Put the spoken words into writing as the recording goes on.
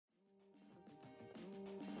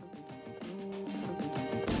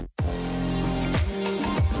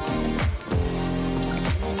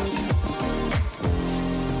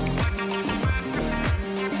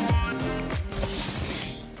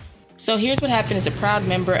So Here's What Happened is a proud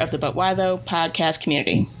member of the But Why Though podcast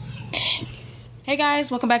community. Hey guys,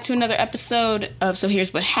 welcome back to another episode of So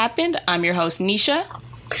Here's What Happened. I'm your host, Nisha,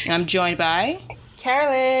 and I'm joined by...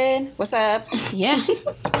 Carolyn, what's up? Yeah.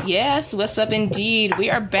 Yes, what's up indeed. We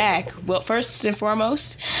are back. Well, first and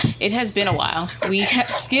foremost, it has been a while. We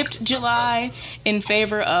skipped July in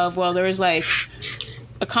favor of, well, there was like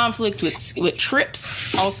a conflict with trips.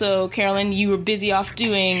 Also, Carolyn, you were busy off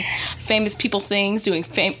doing famous people things,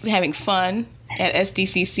 having fun at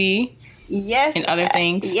SDCC. Yes. And other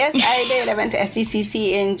things. Yes, I did. I went to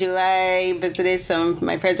SDCC in July, visited some of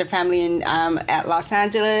my friends and family at Los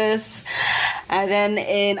Angeles. And then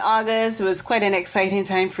in August, it was quite an exciting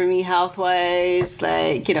time for me health-wise.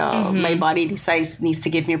 Like, my body needs to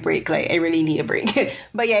give me a break. Like, I really need a break.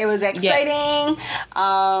 But yeah, it was exciting.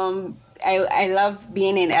 Yeah. I love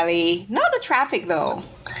being in LA. Not the traffic, though.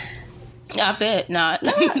 I bet not.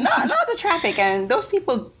 not the traffic. And those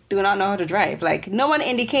people do not know how to drive. Like, no one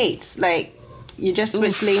indicates. Like, you just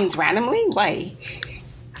switch lanes randomly? Why?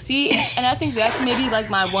 See, and I think that's maybe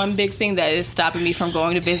like my one big thing that is stopping me from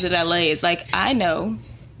going to visit LA is like, I know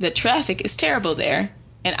the traffic is terrible there.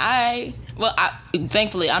 And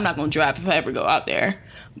thankfully, I'm not going to drive if I ever go out there.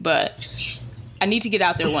 But I need to get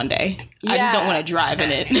out there one day. Yeah. I just don't want to drive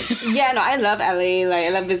in it. Yeah, no, I love LA. Like, I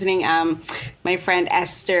love visiting my friend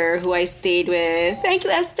Esther, who I stayed with. Thank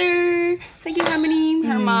you, Esther. Thank you, Harmony,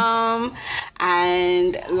 her mom.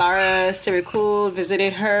 And Laura Sirikul,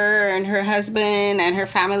 visited her and her husband and her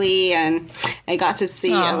family. And I got to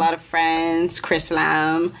see a lot of friends, Chris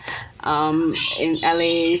Lamb, in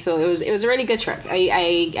LA. So it was a really good trip.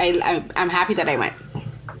 I'm happy that I went.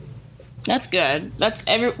 That's good. That's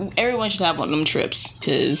everyone should have one of them trips,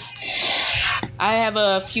 because I have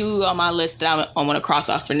a few on my list that I want to cross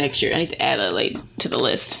off for next year. I need to add that to the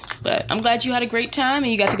list. But I'm glad you had a great time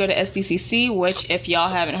and you got to go to SDCC, which, if y'all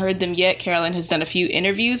haven't heard them yet, Carolyn has done a few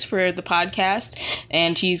interviews for the podcast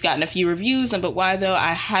and she's gotten a few reviews. But why though?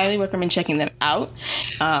 I highly recommend checking them out.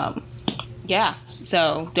 Yeah,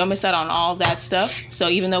 so don't miss out on all of that stuff. So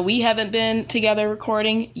even though we haven't been together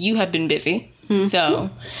recording, you have been busy.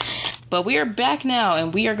 So... But we are back now,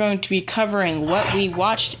 and we are going to be covering what we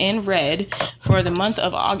watched and read for the month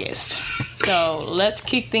of August. So let's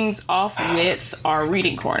kick things off with our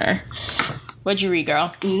reading corner. What'd you read,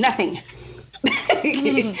 girl? Nothing.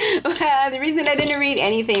 The reason I didn't read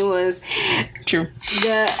anything was... True.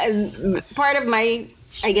 The part of my,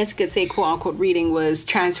 I guess you could say, quote-unquote reading was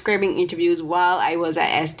transcribing interviews while I was at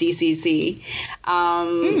SDCC.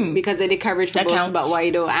 Because I did coverage for both But Why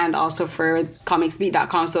Though and also for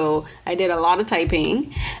comicsbeat.com. So I did a lot of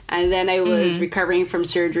typing. And then I was recovering from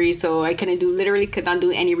surgery. So I could not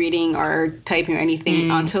do any reading or typing or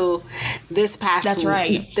anything until this past week. That's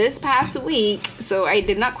right. This past week. So I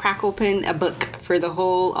did not crack open a book for the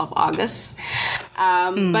whole of August.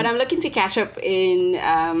 But I'm looking to catch up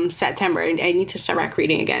in September. And I need to start back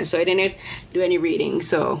reading again. So I didn't do any reading.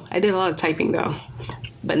 So I did a lot of typing though.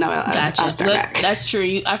 But no, gotcha. I'll start back. That's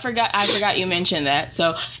true. I forgot you mentioned that.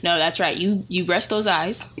 So no, that's right. You rest those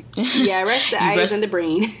eyes. Yeah, rest the eyes and the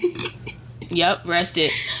brain. Yep, rest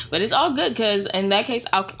it. But it's all good, because in that case,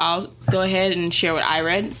 I'll go ahead and share what I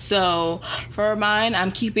read. So for mine,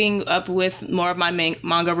 I'm keeping up with more of my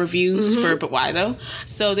manga reviews for But Why Though.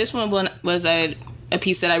 So this one was a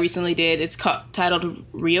piece that I recently did. It's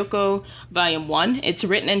titled Ryoko Volume 1. It's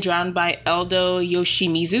written and drawn by Eldo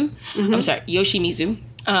Yoshimizu. Yoshimizu.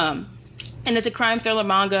 And it's a crime thriller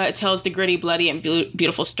manga. It tells the gritty, bloody, and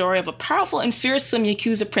beautiful story of a powerful and fearsome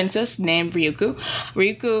Yakuza princess named Ryuko.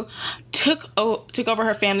 Ryuko took over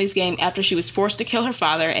her family's game after she was forced to kill her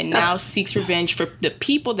father, and now seeks revenge for the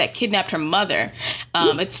people that kidnapped her mother.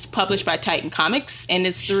 It's published by Titan Comics, and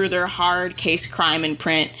it's through their hard case crime in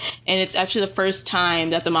print. And it's actually the first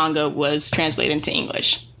time that the manga was translated into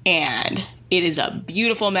English. And it is a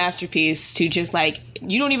beautiful masterpiece to just, like,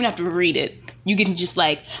 you don't even have to read it. You can just,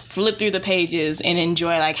 like, flip through the pages and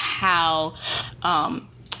enjoy, like, how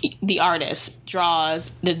the artist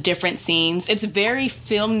draws the different scenes. It's very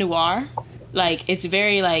film noir. Like, it's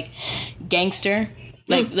very, like, gangster.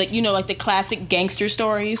 Like the classic gangster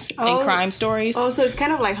stories and crime stories. Oh, so it's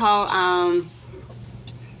kind of like how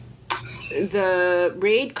the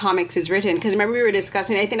Raid comics is written. Because remember we were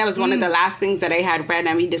discussing, I think that was one of the last things that I had read,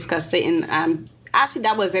 and we discussed it in... Actually,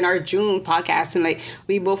 that was in our June podcast, and like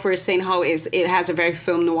we both were saying how it has a very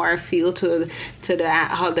film noir feel to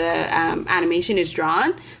how the animation is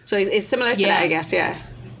drawn. So it's similar to that, I guess. Yeah.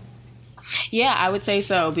 Yeah, I would say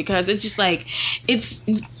so, because it's just like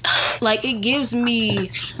it gives me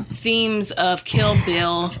themes of Kill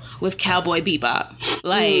Bill with Cowboy Bebop.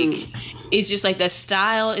 Like it's just like the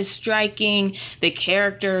style is striking. The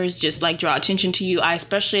characters just like draw attention to you. I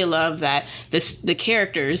especially love that the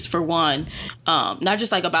characters, for one, not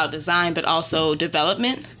just like about design, but also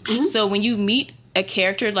development. So when you meet a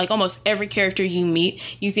character, like almost every character you meet,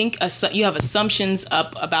 you think you have assumptions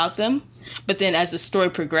up about them. But then as the story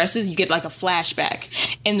progresses, you get like a flashback.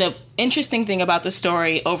 And the interesting thing about the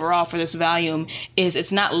story overall for this volume is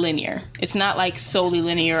it's not linear. It's not like solely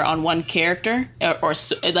linear on one character, or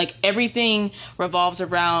like everything revolves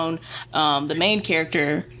around the main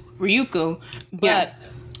character, Ryuko. But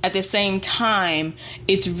at the same time,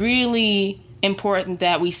 it's really important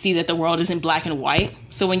that we see that the world is in black and white.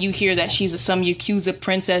 So when you hear that she's some Yakuza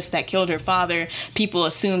princess that killed her father, people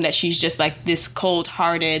assume that she's just like this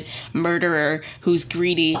cold-hearted murderer who's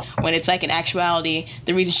greedy, when it's like in actuality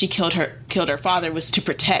the reason she killed her father was to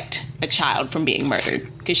protect a child from being murdered,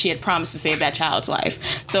 because she had promised to save that child's life.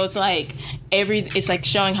 So it's like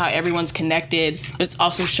showing how everyone's connected, but it's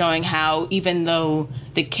also showing how even though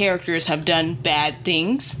the characters have done bad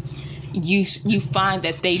things, you find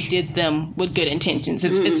that they did them with good intentions.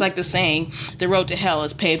 It's like the saying, the road to hell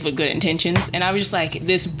is paved with good intentions. And I was just like,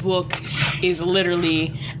 this book is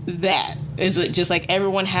literally that. Is just like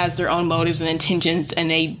everyone has their own motives and intentions,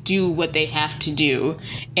 and they do what they have to do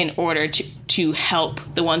in order to help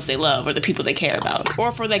the ones they love or the people they care about,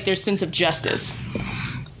 or for like their sense of justice.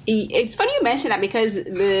 It's funny you mention that, because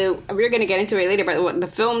we're going to get into it later, but the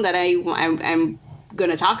film that I'm going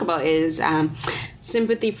to talk about is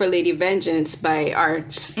Sympathy for Lady Vengeance by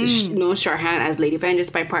known shorthand as Lady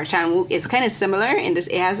Vengeance by Park Chan-wook. It's kind of similar in this.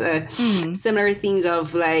 It has a similar themes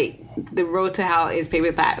of like the road to hell is paved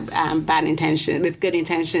with bad intention, with good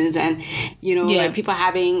intentions, and like people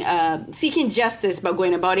having seeking justice but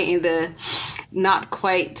going about it in the not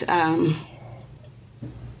quite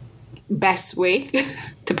best way.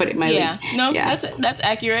 To put it mildly. That's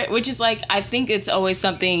accurate, which is like, I think it's always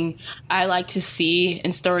something I like to see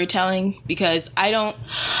in storytelling, because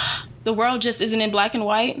the world just isn't in black and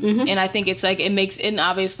white. And I think it's like, it makes it,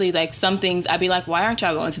 obviously, like some things I'd be like, why aren't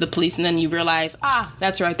y'all going to the police? And then you realize,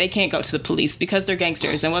 that's right, they can't go to the police because they're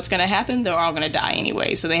gangsters, and what's going to happen? They're all going to die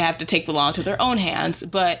anyway, so they have to take the law into their own hands.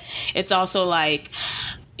 But it's also like,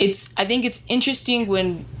 I think it's interesting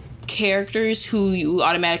when characters who you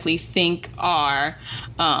automatically think are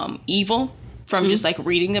evil from just like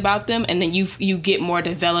reading about them, and then you get more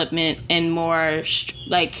development and more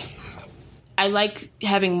like, I like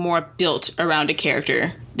having more built around a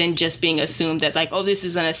character than just being assumed that like, oh, this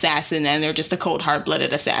is an assassin and they're just a cold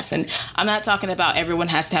hard-blooded assassin. I'm not talking about everyone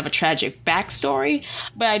has to have a tragic backstory,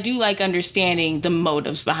 but I do like understanding the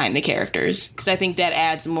motives behind the characters, because I think that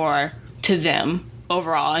adds more to them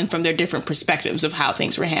overall and from their different perspectives of how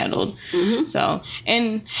things were handled. So,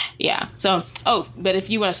 and yeah. So, but if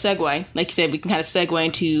you want to segue, like you said, we can kind of segue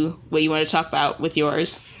into what you want to talk about with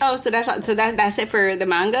yours. Oh, so that's it for the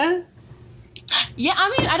manga? Yeah,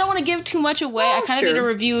 I mean, I don't want to give too much away. I kind of did a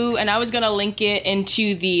review, and I was going to link it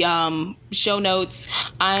into the show notes.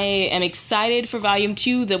 I am excited for Volume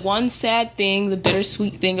 2. The one sad thing, the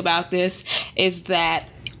bittersweet thing about this is that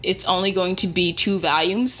it's only going to be 2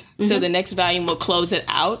 volumes, so the next volume will close it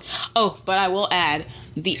out. Oh, but I will add,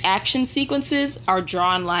 the action sequences are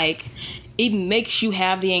drawn like, it makes you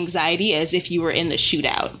have the anxiety as if you were in the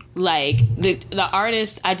shootout. Like the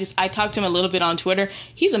artist, I talked to him a little bit on Twitter.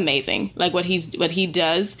 He's amazing. Like what he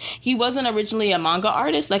does. He wasn't originally a manga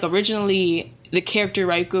artist. Like originally, the character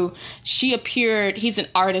Raiku, he's an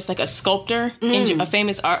artist, like a sculptor, a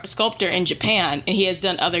famous sculptor in Japan, and he has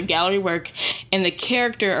done other gallery work, and the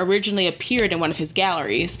character originally appeared in one of his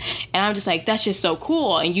galleries, and I'm just like, that's just so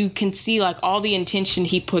cool. And you can see like all the intention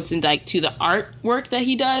he puts in like to the artwork that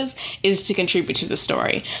he does is to contribute to the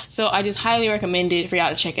story. So I just highly recommend it for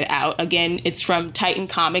y'all to check it out. Again, it's from Titan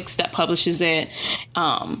Comics that publishes it.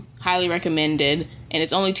 Highly recommended, and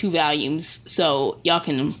it's only 2 volumes, so y'all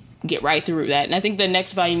can get right through that. And I think the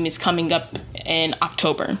next volume is coming up in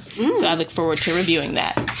October. So I look forward to reviewing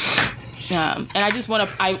that. And I just want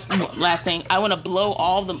to, last thing, I want to blow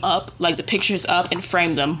all of them up, like the pictures up, and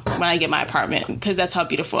frame them when I get my apartment, because that's how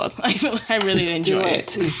beautiful I really enjoy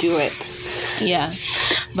it. Do it. Yeah.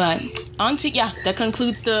 But that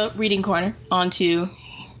concludes the reading corner. On to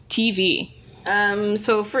TV.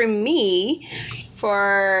 So for me,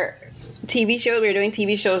 for TV shows, we're doing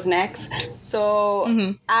TV shows next.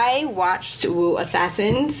 So I watched Wu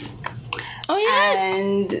Assassins. Oh, yes.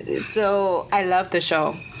 And so I love the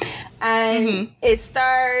show. And it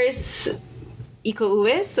stars Iko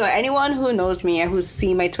Uwais. So anyone who knows me and who's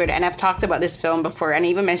seen my Twitter, and I've talked about this film before, and I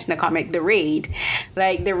even mentioned the comic, The Raid.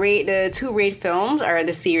 Like the 2 Raid films, or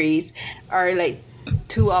the series, are like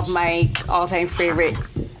 2 of my all-time favorite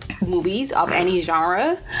movies of any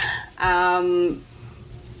genre.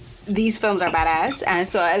 These films are badass, and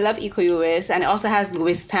so I love Iko Uwais, and it also has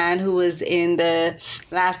Louis Tan, who was in the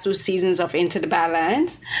last 2 seasons of Into the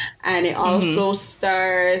Badlands, and it also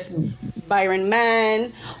stars Byron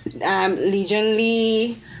Mann, Lee Jun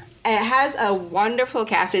Lee. It has a wonderful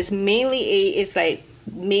cast. It's mainly Asian,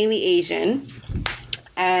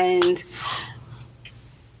 and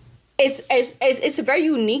it's a very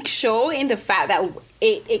unique show in the fact that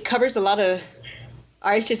it covers a lot of,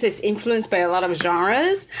 or it's just it's influenced by a lot of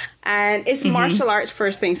genres, and it's martial arts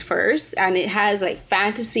first things first, and it has like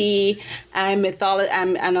fantasy and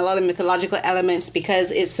and a lot of mythological elements, because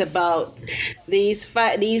it's about these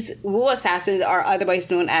Wu assassins, are otherwise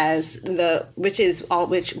known as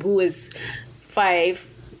which Wu is 5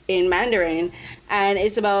 in Mandarin, and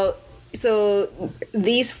it's about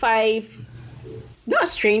these 5. Not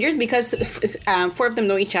strangers, because 4 of them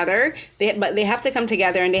know each other. But they have to come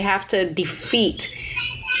together and they have to defeat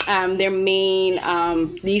their main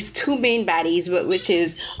these 2 main baddies, which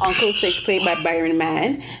is Uncle Six, played by Byron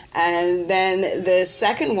Mann, and then the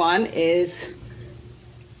second one is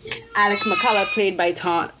Alec McCullough, played by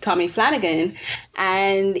Tommy Flanagan,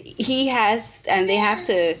 and they have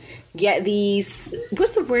to get these,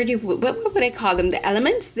 what's the word what would I call them, the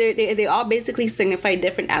elements. They all basically signify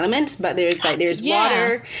different elements, but there's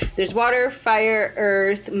water, fire,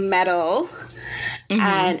 earth, metal,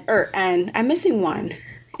 and earth, and I'm missing one.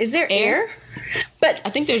 Is there air? But I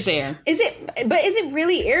think there's air. Is it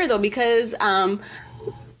really air though? Because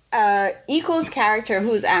Iko's character,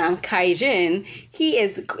 who's Kai Jin, he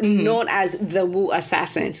is known as the Wu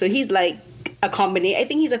assassin. So he's like a combination. I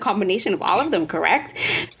think he's a combination of all of them, correct?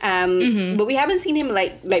 But we haven't seen him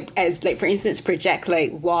like for instance project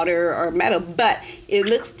like water or metal. But it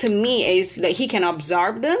looks to me as like he can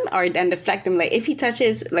absorb them or then deflect them. Like if he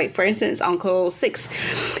touches, like for instance, Uncle Six,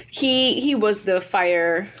 he was the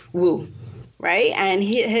fire Wu. Right? And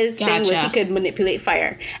his thing was he could manipulate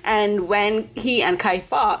fire. And when he and Kai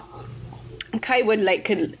fought, Kai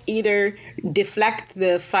could either deflect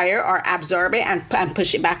the fire or absorb it and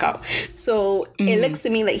push it back out. So it looks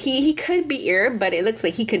to me like he could be air, but it looks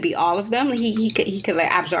like he could be all of them. He could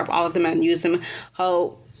like absorb all of them and use them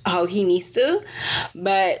how he needs to.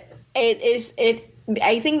 But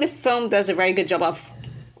I think the film does a very good job of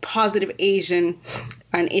positive Asian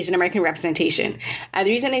American representation. And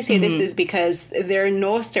the reason I say this is because there are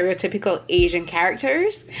no stereotypical Asian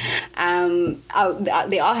characters.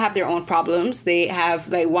 They all have their own problems. They have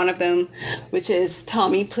like one of them, which is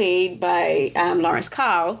Tommy, played by Lawrence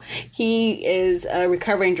Kao. He is a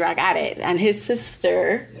recovering drug addict, and his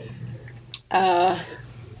sister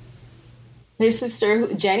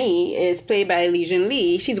Jenny is played by Lee Jun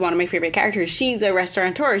Lee. She's one of my favorite characters. She's a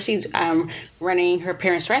restaurateur. She's running her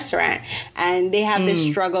parents' restaurant, and they have this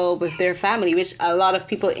struggle with their family, which a lot of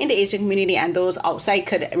people in the Asian community and those outside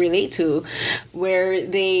could relate to, where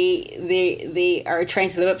they are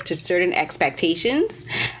trying to live up to certain expectations,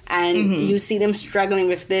 and you see them struggling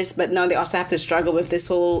with this, but now they also have to struggle with this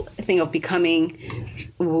whole thing of becoming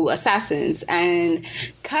Wu assassins. And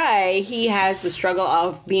Kai, he has the struggle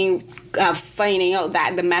of finding out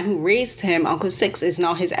that the man who raised him, Uncle Six, is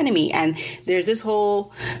now his enemy, and there's this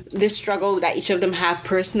struggle that each of them have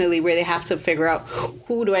personally, where they have to figure out,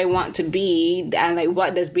 who do I want to be, and like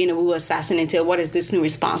what does being a Wu assassin entail? What is this new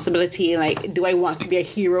responsibility? Like, do I want to be a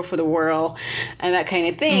hero for the world, and that kind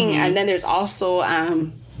of thing. And then there's also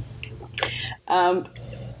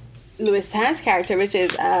Louis Tan's character, which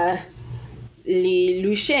is Li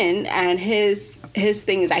Luxin, and his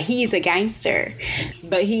thing is that he's a gangster,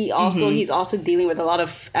 but he's also dealing with a lot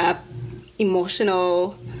of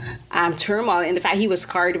emotional turmoil in the fact he was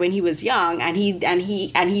scarred when he was young, and he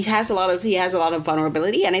has a lot of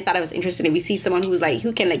vulnerability. And I thought it was interesting. We see someone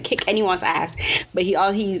who can like kick anyone's ass, but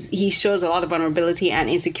he shows a lot of vulnerability and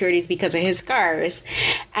insecurities because of his scars,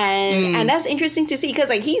 and that's interesting to see, because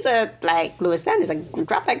like he's Louis Tan is like,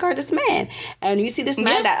 drop that guard, this man, and you see this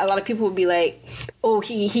man that a lot of people would be like, oh,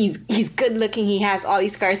 he's good looking, he has all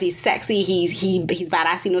these scars, he's sexy, he's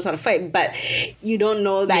badass, he knows how to fight, but you don't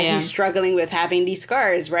know that he's struggling with having these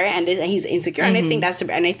scars, right? And he's insecure, and I think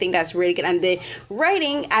that's really good. And the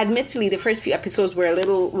writing, admittedly, the first few episodes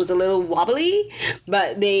was a little wobbly,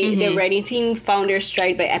 but the writing team found their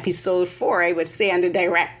stride by episode 4, I would say, and and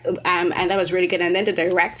that was really good. And then the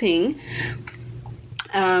directing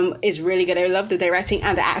is really good. I love the directing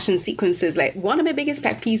and the action sequences. Like, one of my biggest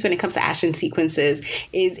pet peeves when it comes to action sequences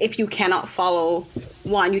is if you cannot follow,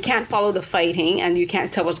 one, you can't follow the fighting and you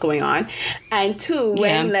can't tell what's going on, and two,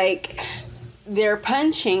 when they're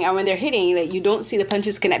punching and when they're hitting, like, you don't see the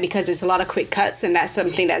punches connect because there's a lot of quick cuts, and that's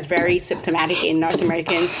something that's very symptomatic in North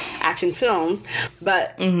American action films.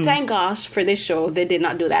 But thank gosh for this show, they did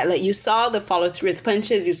not do that. Like, you saw the follow through with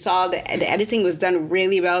punches, you saw the editing was done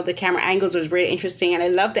really well, the camera angles was really interesting, and I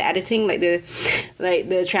love the editing, like the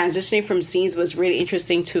transitioning from scenes was really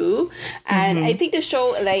interesting too. And I think the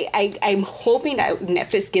show, like, I'm hoping that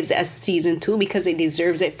Netflix gives it a season 2 because it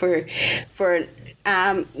deserves it for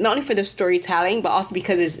not only for the storytelling, but also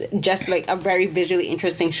because it's just like a very visually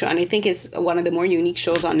interesting show, and I think it's one of the more unique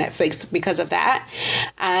shows on Netflix because of that.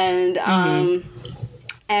 And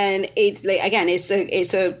and it's like, again, it's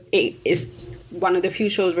one of the few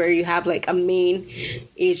shows where you have like a main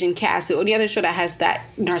Asian cast. The only other show that has that,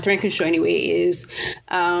 North American show anyway, is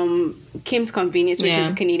Kim's Convenience, which is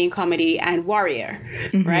a Canadian comedy, and Warrior,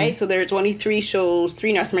 right? So there's only three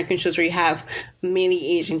North American shows where you have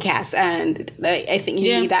mainly Asian cast, and I think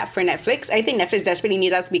you need that for Netflix. I think Netflix desperately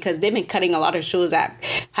needs that because they've been cutting a lot of shows that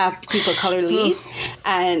have people of color leads,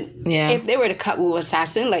 and if they were to cut Wu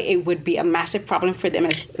Assassin, like, it would be a massive problem for them.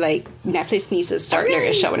 As like, Netflix needs to start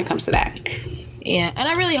their show when it comes to that. Yeah, and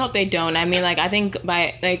I really hope they don't. I mean, like, I think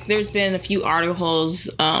there's been a few articles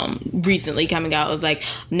recently coming out of, like,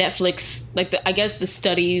 Netflix, like, I guess the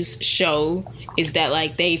studies show is that,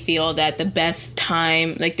 like, they feel that the best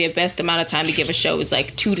amount of time to give a show is,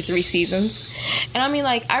 like, 2 to 3 seasons. And I mean,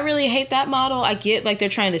 like, I really hate that model. I get, like, they're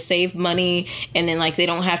trying to save money and then, like, they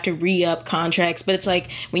don't have to re-up contracts. But it's like,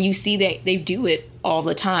 when you see that they do it all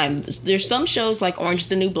the time. There's some shows like Orange is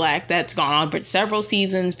the New Black that's gone on for several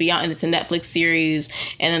seasons beyond, and it's a Netflix series.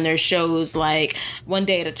 And then there's shows like One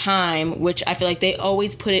Day at a Time, which I feel like they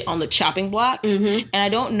always put it on the chopping block. And I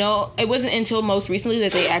don't know, it wasn't until most recently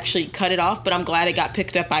that they actually cut it off, but I'm glad it got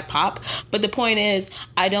picked up by Pop. But the point is,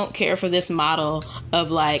 I don't care for this model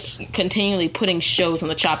of, like, continually putting shows on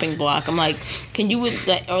the chopping block. I'm like, can you,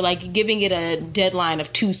 or like giving it a deadline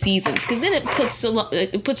of 2 seasons, because then it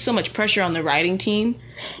puts so much pressure on the writing team.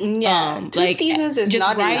 2 seasons is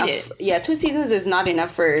not enough. 2 seasons is not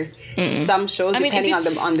enough for some shows, depending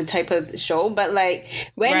on the type of show. But, like,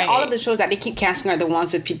 when all of the shows that they keep casting are the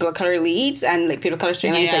ones with people of color leads and, like, people of color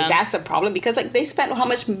storylines, like, that's a problem, because, like, they spent how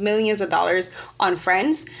much millions of dollars on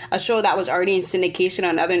Friends, a show that was already in syndication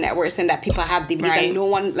on other networks and that people have DVDs that no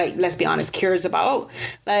one, like, let's be honest, cares about.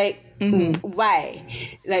 Like, why?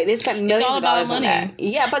 Like, they spent millions of dollars on that.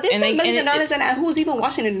 Yeah, but they spent millions of dollars, and who's even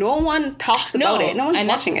watching it? No one talks about it. No one's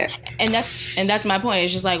watching it. And that's my point.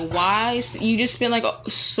 It's just like, why you just spend, like,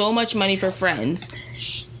 so much money for Friends,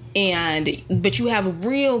 but you have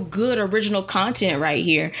real good original content right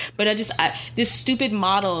here. But this stupid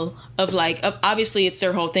model of, like, obviously it's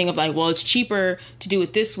their whole thing of, like, well, it's cheaper to do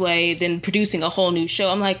it this way than producing a whole new show.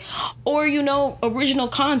 I'm like, or, original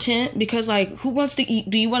content, because, like, who wants to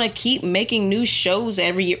do you want to keep making new shows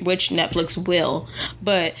every year, which Netflix will?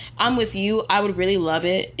 But I'm with you. I would really love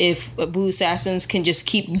it if Wu Assassins can just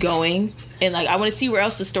keep going, and, like, I want to see where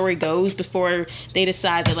else the story goes before they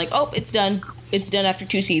decide that, like, oh, it's done. It's done after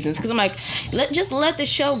 2 seasons. Because I'm like, let the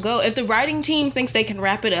show go. If the writing team thinks they can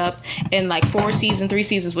wrap it up in, like, 4 seasons, 3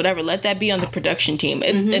 seasons, whatever, let that be on the production team.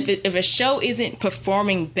 If a show isn't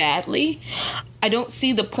performing badly, I don't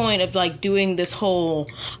see the point of, like, doing this whole,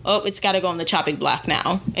 it's got to go on the chopping block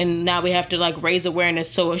now, and now we have to, like, raise awareness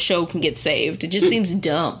so a show can get saved. It just seems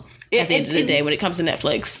dumb. At the end of the day, when it comes to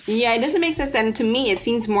Netflix. Yeah, it doesn't make sense. And to me, it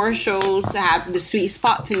seems more shows have the sweet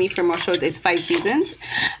spot to me for more shows is 5 seasons.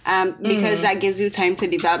 Because that gives you time to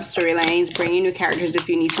develop storylines, bring in new characters if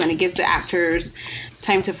you need to, and it gives the actors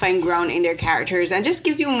time to find ground in their characters, and just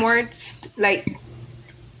gives you more, like,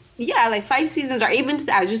 5 seasons, or even,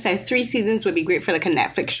 as you said, 3 seasons would be great for, like, a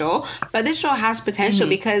Netflix show. But this show has potential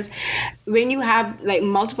because when you have, like,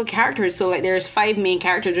 multiple characters, so, like, there's 5 main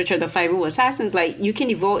characters, which are the 5 Wu Assassins, like, you can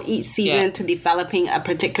devote each season to developing a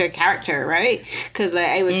particular character, right? Because, like,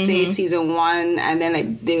 I would say season 1 and then,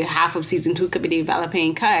 like, the half of season 2 could be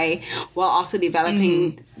developing Kai while also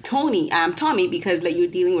developing Tommy, because, like, you're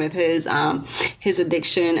dealing with his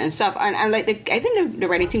addiction and stuff, and like, I think the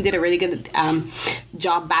writing team did a really good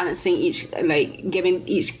job balancing each, like, giving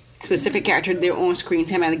each specific character their own screen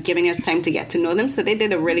time and, like, giving us time to get to know them. So they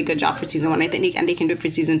did a really good job for season 1. I think they can do it for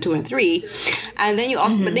season 2 and 3. And then you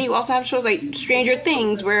also, but then you also have shows like Stranger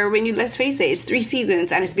Things, where let's face it, it's 3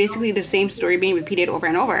 seasons and it's basically the same story being repeated over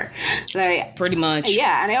and over. Like, pretty much.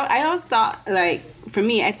 Yeah, and I always thought, like, for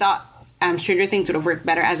me, I thought Stranger Things would have worked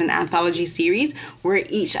better as an anthology series where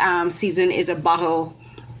each season is a bottle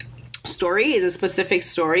story is a specific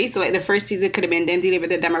story. So like the first season could have been them dealing with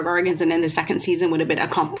the Demogorgons, and then the second season would have been a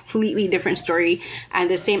completely different story, and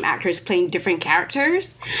the same actors playing different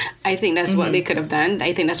characters. I think that's what they could have done.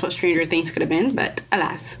 I think that's what Stranger Things could have been, but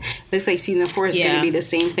alas, looks like season 4 is going to be the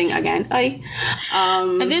same thing again.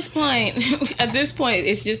 At this point,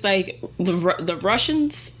 it's just like the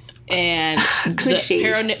Russians and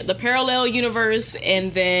the parallel universe,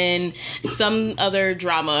 and then some other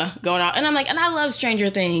drama going on. And I'm like, and I love Stranger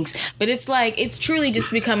Things, but it's like, it's truly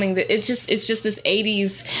just becoming it's just this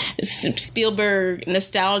 80s Spielberg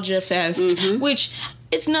nostalgia fest, which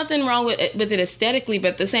it's nothing wrong with it aesthetically, but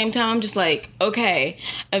at the same time, I'm just like, okay,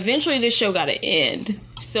 eventually this show got to end.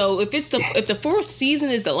 So if the fourth season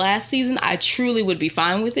is the last season, I truly would be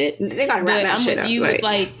fine with it. They gotta wrap that shit up. I'm with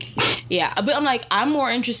you, but I'm like, I'm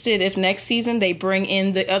more interested if next season they bring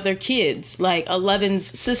in the other kids, like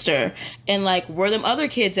Eleven's sister, and like where them other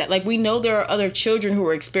kids at? Like, we know there are other children who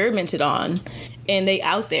were experimented on, and they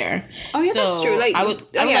out there. Oh yeah, so that's true. Like, I would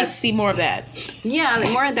like to see more of that. Yeah,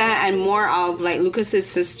 like more of that, and more of like Lucas's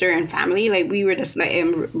sister and family. Like, we were just like,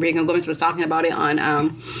 Reagan Gomez was talking about it on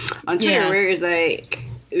Twitter, where it's like,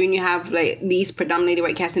 when you have like these predominantly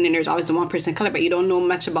white cast, and then there's always the one person of color, but you don't know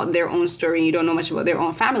much about their own story, you don't know much about their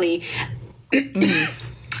own family.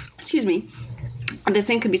 Excuse me. And the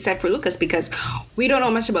same could be said for Lucas, because we don't know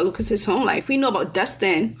much about Lucas's home life. We know about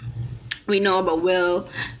Dustin, we know about Will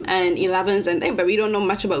and Eleven's and things, but we don't know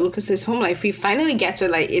much about Lucas's home life. We finally get to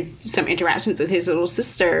like some interactions with his little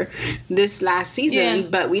sister this last season,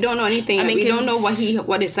 but we don't know anything. I mean, we don't know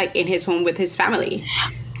what it's like in his home with his family.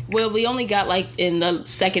 Well, we only got, like, in the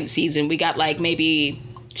second season, we got, like, maybe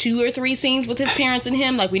 2 or 3 scenes with his parents and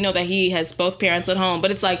him. Like, we know that he has both parents at home.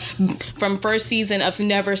 But it's, like, from first season of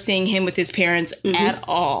never seeing him with his parents at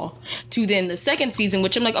all, to then the second season,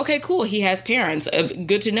 which I'm like, okay, cool, he has parents.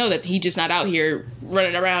 Good to know that he's just not out here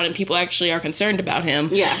running around and people actually are concerned about him.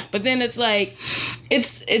 Yeah. But then it's, like,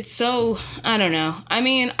 it's so, I don't know. I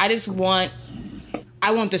mean,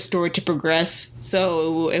 I want the story to progress.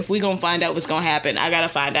 So if we gonna find out what's gonna happen, I gotta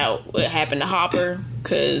find out what happened to Hopper.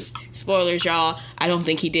 Because, spoilers, y'all, I don't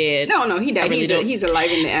think he did. No, he died. Really he's alive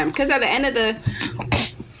in the end. Because at the end of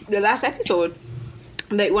the last episode,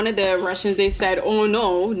 like, one of the Russians, they said, oh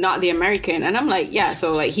no, not the American. And I'm like, yeah,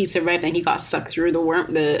 so like he survived and he got sucked through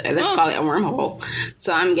let's call it a wormhole.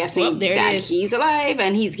 So I'm guessing that he's alive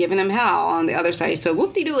and he's giving them hell on the other side. So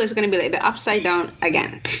whoop-de-doo is going to be like the upside down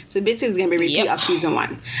again. So basically it's going to be a repeat of season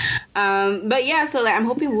 1. But yeah, so like I'm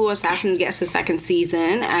hoping Wu Assassins gets a second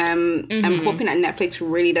season. I'm hoping that Netflix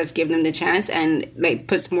really does give them the chance and like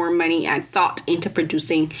puts more money and thought into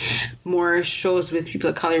producing more shows with people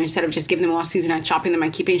of color, instead of just giving them all season and chopping them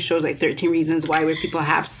and keeping shows like 13 Reasons Why, where people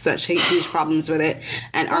have such huge problems with it,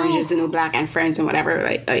 and Orange is the New Black and Friends and whatever.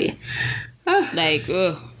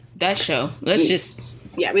 That show. Let's just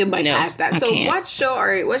we'll bypass that. So what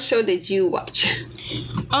show did you watch?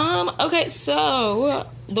 Okay, so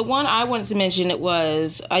the one I wanted to mention,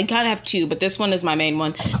 I kind of have 2, but this one is my main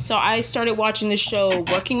one. So I started watching the show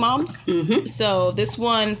Working Moms. So this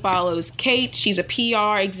one follows Kate. She's a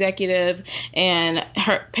PR executive, and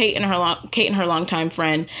Kate and her longtime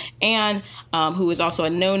friend, Anne, who is also a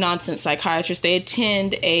no-nonsense psychiatrist. They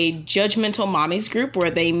attend a judgmental mommies group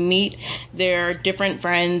where they meet their different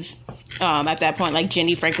friends. At that point, like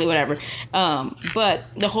Jenny, frankly, whatever. But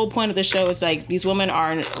the whole point of the show is like these women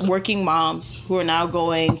are working moms who are now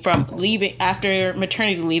going from leaving after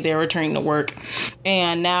maternity leave. They're returning to work,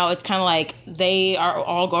 and now it's kind of like they are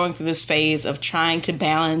all going through this phase of trying to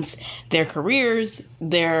balance their careers,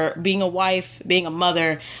 their being a wife, being a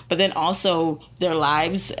mother, but then also their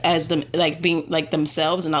lives as being like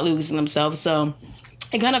themselves and not losing themselves. So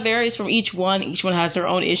it kind of varies from each one. Each one has their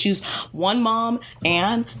own issues. One mom,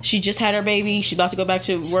 Anne, she just had her baby. She's about to go back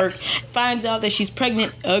to work. Finds out that she's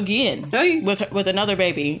pregnant again with another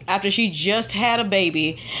baby after she just had a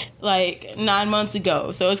baby like 9 months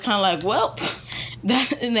ago. So it's kind of like, well,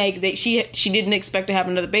 she didn't expect to have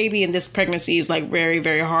another baby, and this pregnancy is like very,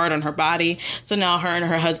 very hard on her body. So now her and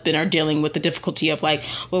her husband are dealing with the difficulty of like,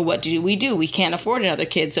 well, what do? We can't afford another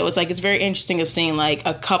kid. So it's like, it's very interesting of seeing like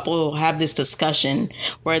a couple have this discussion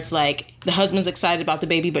where it's like the husband's excited about the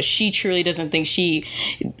baby, but she truly doesn't think she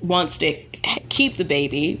wants to keep the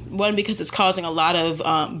baby. One, because it's causing a lot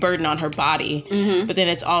of burden on her body, but then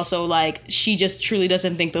it's also like she just truly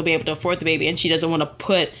doesn't think they'll be able to afford the baby, and she doesn't want to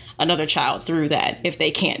put another child through that if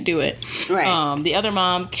they can't do it. Right. The other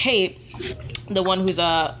mom, Kate, the one who's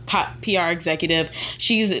a PR executive,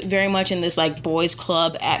 she's very much in this like boys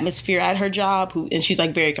club atmosphere at her job, and she's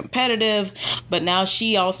like very competitive, but now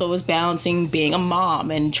she also is balancing being a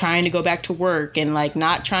mom and trying to go back to work and like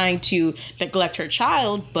not trying to neglect her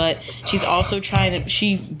child, but she's also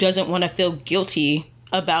she doesn't want to feel guilty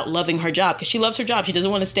about loving her job because she loves her job. She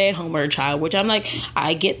doesn't want to stay at home with her child, which I'm like,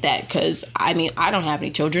 I get that, because I mean, I don't have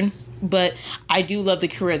any children, but I do love the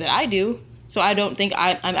career that I do. So I don't think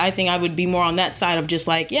I think I would be more on that side of just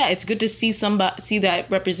like, yeah, it's good to see that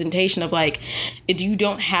representation of like, you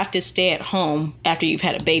don't have to stay at home after you've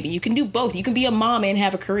had a baby. You can do both. You can be a mom and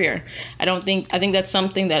have a career. I think that's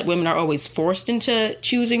something that women are always forced into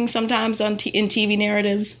choosing sometimes in TV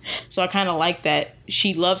narratives. So I kind of like that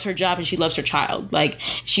she loves her job and she loves her child. Like,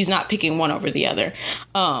 she's not picking one over the other.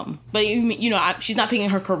 But she's not picking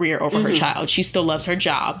her career over her child. She still loves her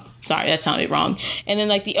job. Sorry, that sounded wrong. And then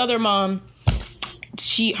like the other mom,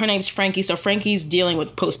 her name's Frankie. So Frankie's dealing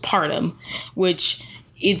with postpartum, which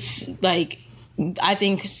it's like, I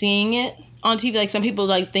think seeing it on TV, like some people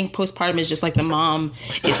like think postpartum is just like the mom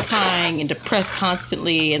is crying and depressed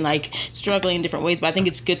constantly and like struggling in different ways. But I think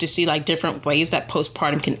it's good to see like different ways that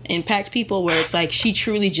postpartum can impact people, where it's like she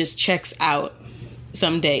truly just checks out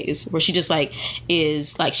some days, where she just like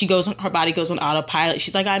is like, her body goes on autopilot.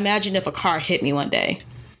 She's like, I imagine if a car hit me one day.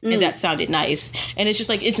 And that sounded nice. And it's just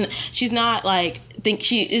like, she's not like,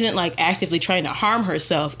 she isn't like actively trying to harm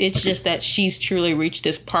herself. It's just that she's truly reached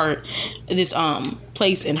this place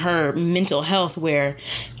in her mental health where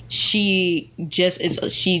she's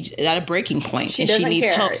at a breaking point. She needs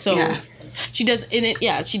help. So she does in it.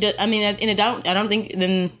 Yeah, she does. I mean, I don't think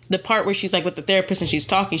then the part where she's like with the therapist and she's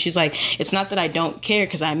talking, she's like, it's not that I don't care,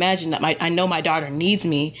 because I imagine that I know my daughter needs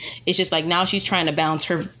me. It's just like now she's trying to balance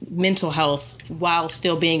her mental health while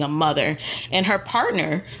still being a mother. And her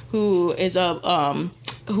partner, who is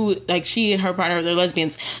she and her partner, they're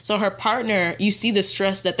lesbians. So her partner, you see the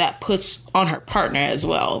stress that puts on her partner as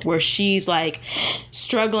well, where she's like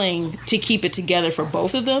struggling to keep it together for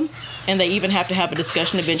both of them. And they even have to have a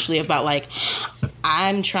discussion eventually about like,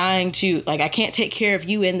 I'm trying to, like, I can't take care of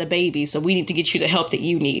you and the baby, so we need to get you the help that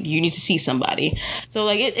you need. You need to see somebody. So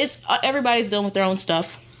like it's everybody's dealing with their own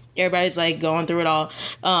stuff. Everybody's like going through it all.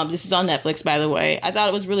 This is on Netflix, by the way. I thought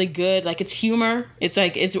it was really good. Like, it's humor. It's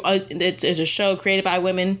like it's a show created by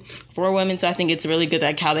women for women. So I think it's really good,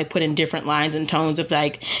 like how they put in different lines and tones of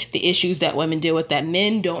like the issues that women deal with that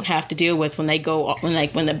men don't have to deal with when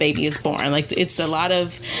the baby is born. Like, it's a lot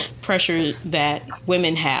of pressure that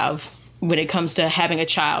women have when it comes to having a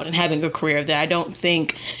child and having a career that I don't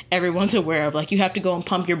think everyone's aware of. Like, you have to go and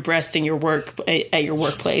pump your breast in your work at your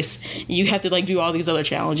workplace. You have to like do all these other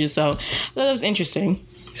challenges. So that was interesting.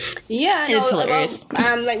 Yeah, it's hilarious.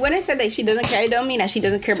 Like when I said that she doesn't care, I don't mean that she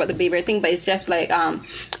doesn't care about the baby thing, but it's just like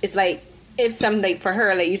it's like if something for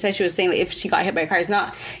her, like you said, she was saying like if she got hit by a car, it's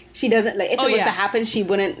not. She doesn't like if it was to happen, she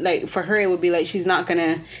wouldn't like. For her, it would be like she's not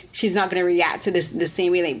gonna react to this the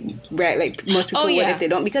same way like most people would if they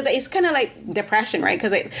don't, because it's kind of like depression, right?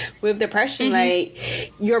 Because like with depression,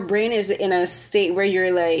 like your brain is in a state where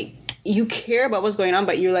you're like you care about what's going on,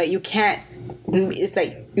 but you're like you can't. It's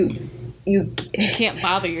like you can't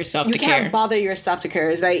bother yourself to care. You can't bother yourself to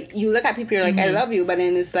care. It's like you look at people, you're like, I love you, but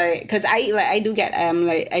then it's like, because I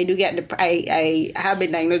have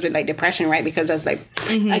been diagnosed with like depression, right? Because that's like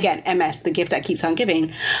again MS, the gift that keeps on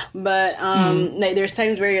giving. But like there's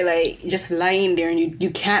times where you're like just lying there and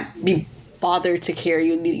you can't be bothered to care.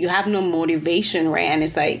 You have no motivation, right? And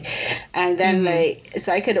it's like, and then like,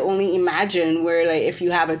 so I could only imagine where like if you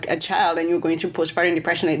have a child and you're going through postpartum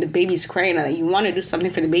depression, like the baby's crying and like, you want to do something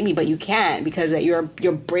for the baby, but you can't because like, your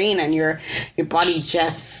brain and your body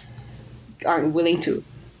just aren't willing to,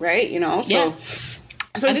 right? You know, so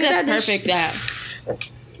I think that's perfect.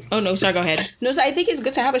 Oh no, sorry, go ahead. No, so I think it's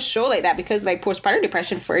good to have a show like that because like postpartum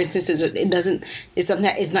depression, for instance, it's something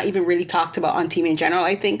that is not even really talked about on TV in general.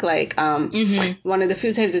 I think like one of the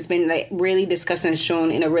few times it's been like really discussed and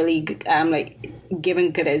shown in a really like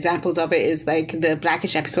given good examples of it is like the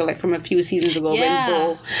Blackish episode like from a few seasons ago when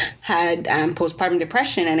Bo had postpartum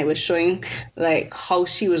depression, and it was showing like how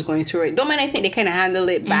she was going through it. Don't mind, I think they kind of handled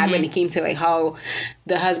it bad when it came to like how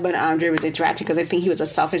the husband Andre was interacting, because I think he was a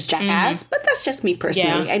selfish jackass, but that's just me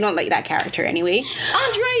personally. I don't like that character anyway.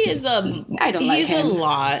 Andre is I don't like him. He's a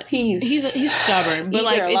lot. He's stubborn, but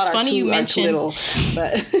like it's funny you mentioned.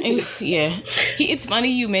 It's funny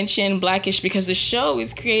you mentioned Blackish because the show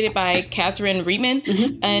is created by Catherine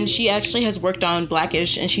Reitman, and she actually has worked on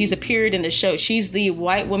Blackish, and she's appeared in the show. She's the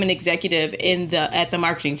white woman executive at the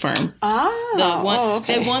marketing firm.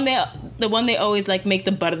 The one that the one they always like make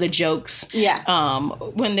the butt of the jokes. Yeah.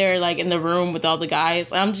 When they're like in the room with all the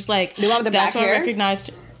guys. I'm just like, the one with the that's black what hair? I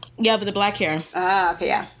recognized. Yeah, with the black hair. Okay,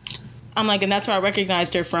 yeah. I'm like, and that's where I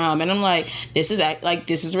recognized her from. And I'm like, this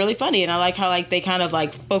is really funny. And I like how like they kind of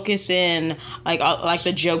like focus in like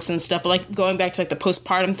the jokes and stuff. But like going back to like the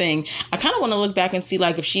postpartum thing, I kind of want to look back and see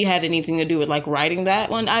like if she had anything to do with like writing that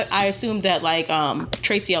one. I assumed that like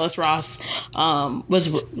Tracy Ellis Ross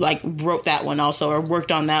was like wrote that one also or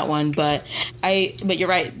worked on that one. But you're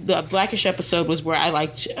right. The Blackish episode was where I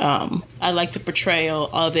liked the portrayal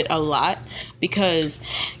of it a lot because,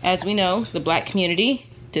 as we know, the Black community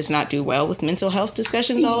does not do well with mental health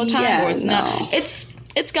discussions all the time. Yeah, or it's not.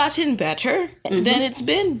 It's gotten better than it's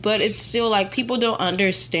been, but it's still like people don't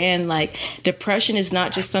understand like depression is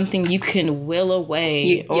not just something you can will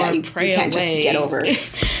away or pray you can't away. Just get over.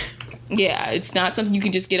 Yeah, it's not something you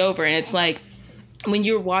can just get over, and it's like when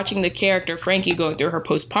you're watching the character Frankie going through her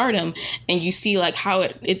postpartum, and you see like how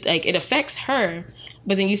it affects her.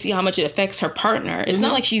 But then you see how much it affects her partner. It's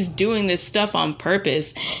not like she's doing this stuff on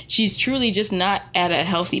purpose. She's truly just not at a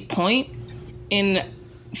healthy point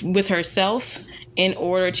with herself in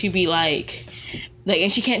order to be like,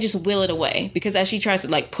 and she can't just will it away because as she tries to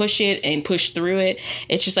like push it and push through it,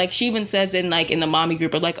 it's just like she even says in the mommy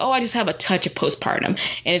group of like, oh, I just have a touch of postpartum,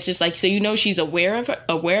 and it's just like, so she's aware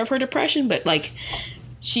of her depression, but like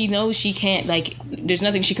she knows she can't, like, there's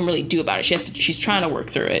nothing she can really do about it. She's trying to work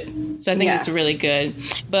through it. So I think it's really good.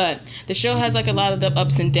 But the show has, like, a lot of the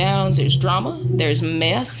ups and downs. There's drama. There's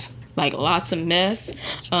mess. Like, lots of mess.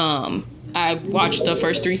 I watched the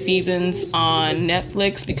first 3 seasons on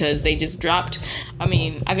Netflix because they just dropped. I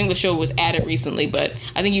mean, I think the show was added recently, but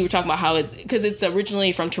I think you were talking about how because it's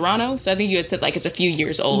originally from Toronto, so I think you had said like it's a few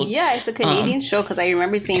years old. Yeah, it's a Canadian show because I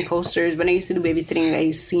remember seeing posters when I used to do babysitting.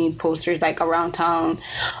 I seen posters like around town,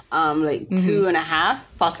 like 2.5,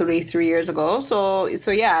 possibly 3 years ago. So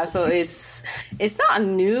it's not a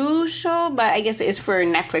new show, but I guess it's for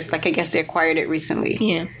Netflix. Like I guess they acquired it recently.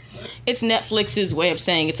 Yeah. It's Netflix's way of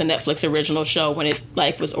saying it's a Netflix original show when it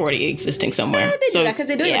like was already existing somewhere. Yeah, they do that because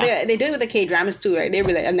they do it with the K-dramas too, right? They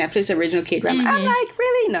were like a Netflix original K-drama. I'm like,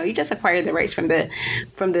 really? No, you just acquired the rights from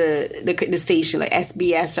the station like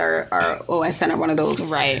SBS or OSN or one of those.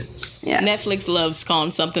 Right. Yeah. Netflix loves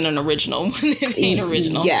calling something an original when it ain't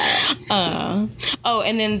original. Yeah.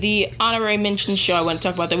 And then the honorary mention show I want to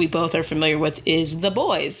talk about that we both are familiar with is The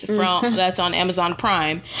Boys that's on Amazon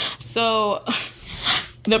Prime. So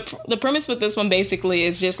The premise with this one basically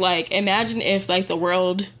is just like, imagine if like the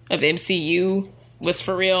world of MCU was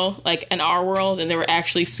for real, like in our world, and there were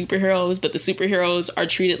actually superheroes, but the superheroes are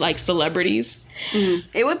treated like celebrities.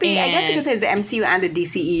 It would be, I guess you could say it's the MCU and the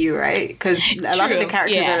DCEU, right? Because a lot of the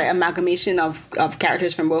characters are like amalgamation of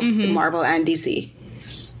characters from both Marvel and DC.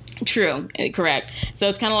 True, correct. So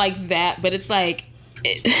it's kind of like that, but it's like,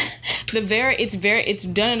 it's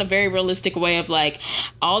done in a very realistic way of like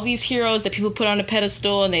all these heroes that people put on a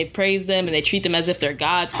pedestal and they praise them and they treat them as if they're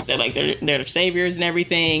gods because they're like they're saviors and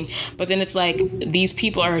everything, but then it's like these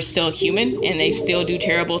people are still human and they still do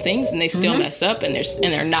terrible things and they still mess up and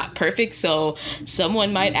they're not perfect. So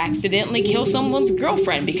someone might accidentally kill someone's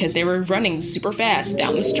girlfriend because they were running super fast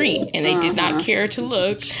down the street and they did not care to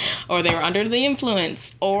look, or they were under the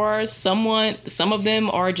influence, or some of them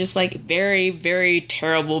are just like very, very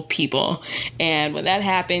terrible people. And when that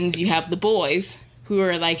happens, you have the boys who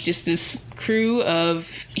are like just this crew of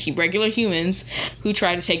regular humans who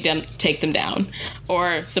try to take them down,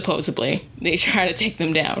 or supposedly they try to take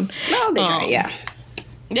them down. Well, they try, yeah.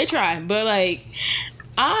 They try, but like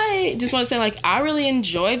I just want to say, like, I really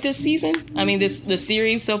enjoyed this season. I mean, the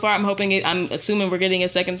series so far. I'm assuming we're getting a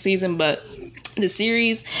second season, but the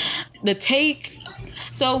series,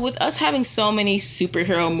 So with us having so many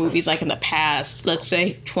superhero movies, like in the past, let's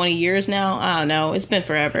say 20 years now, I don't know, it's been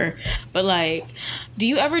forever. But like, do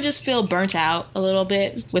you ever just feel burnt out a little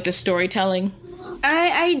bit with the storytelling?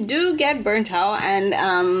 I do get burnt out,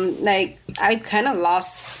 and like I kind of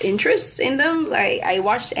lost interest in them. Like I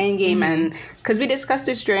watched Endgame, and because we discussed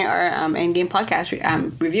this during our Endgame podcast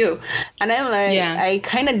review, and I'm like, I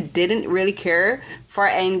kind of didn't really care for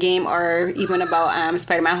Endgame or even about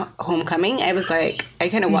Spider-Man Homecoming. I was like, I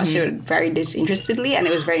kind of watched it very disinterestedly, and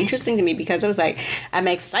it was very interesting to me because I was like, I'm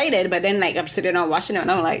excited, but then like I'm sitting on watching it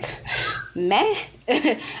and I'm like, meh.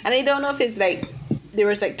 And I don't know if it's like there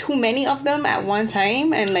was like too many of them at one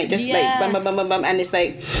time, and like just like bum bum bum bum bum, and it's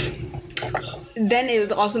like then it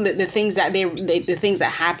was also the things that the things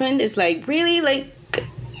that happened is like really like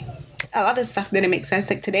a lot of stuff didn't make sense.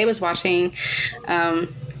 Like today I was watching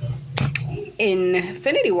in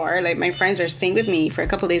Infinity War, like my friends are staying with me for a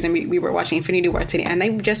couple of days, and we were watching Infinity War today, and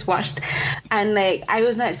I just watched, and like I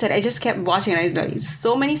was not said, I just kept watching, and I like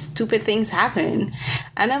so many stupid things happen,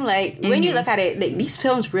 and I'm like, when you look at it, like these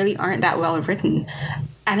films really aren't that well written.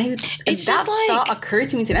 And it's that just like, thought occurred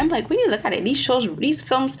to me today. I'm like, when you look at it, these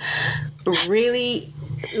films really,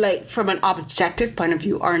 like from an objective point of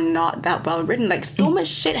view, are not that well written. Like so much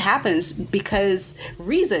shit happens because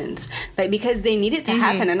they needed to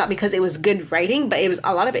happen, and not because it was good writing, but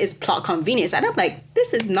a lot of it is plot convenience. And I'm like,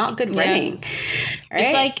 this is not good writing.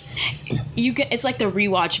 Right? It's like the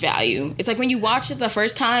rewatch value. It's like when you watch it the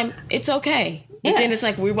first time, it's okay. But then it's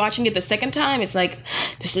like we're watching it the second time. It's like,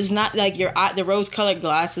 this is not like the rose-colored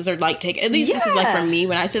glasses are like taken. At least this is like for me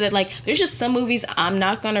when I say that. Like, there's just some movies I'm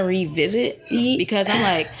not gonna revisit because I'm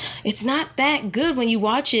like, it's not that good when you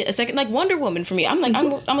watch it a second. Like Wonder Woman for me, I'm like, I'm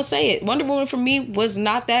gonna say it. Wonder Woman for me was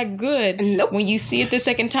not that good when you see it the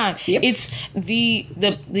second time. Yep. It's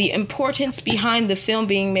the importance behind the film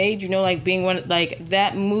being made. You know, like being one like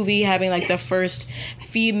that movie having like the first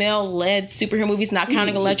female-led superhero movies, not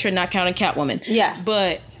counting Elektra, not counting Catwoman. Yeah.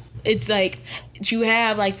 But it's like you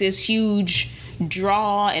have like this huge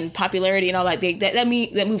draw and popularity and all that. That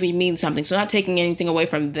movie means something. So not taking anything away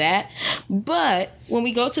from that. But when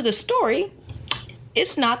we go to the story,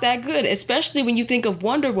 it's not that good, especially when you think of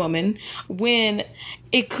Wonder Woman, when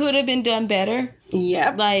it could have been done better.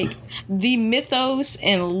 Yep. Like the mythos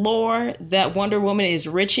and lore that Wonder Woman is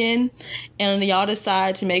rich in, and y'all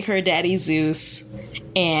decide to make her daddy Zeus,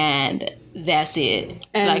 and that's it.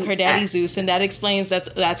 And like her daddy Zeus, and that explains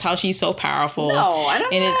that's how she's so powerful. No, I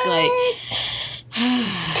don't. And it's like.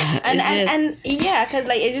 And yeah, because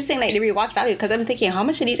like you're saying, like the rewatch value. Because I'm thinking, how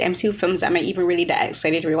much of these MCU films am I even really that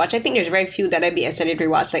excited to rewatch? I think there's very few that I'd be excited to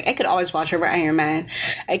rewatch. Like I could always watch over Iron Man.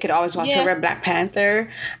 I could always watch over Black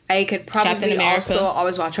Panther. I could probably also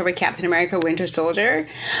always watch over Captain America: Winter Soldier.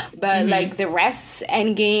 But like the rest,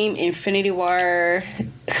 Endgame, Infinity War,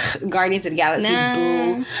 Guardians of the Galaxy,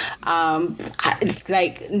 boo.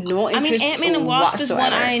 Like no interest. I mean, Ant-Man and Wasp is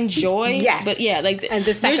one I enjoy. Yes, but yeah, like and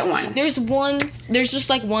the second one. There's just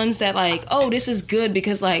like ones that like, oh, this is good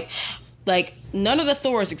because like none of the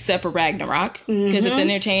Thors except for Ragnarok because it's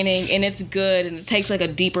entertaining and it's good and it takes like a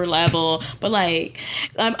deeper level. But like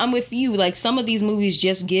I'm with you. Like some of these movies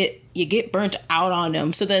just get burnt out on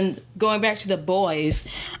them. So then going back to The Boys,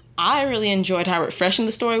 I really enjoyed how refreshing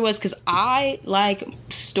the story was because I like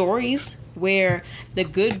stories where the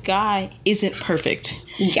good guy isn't perfect.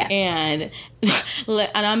 Yes. And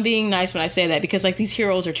I'm being nice when I say that because like these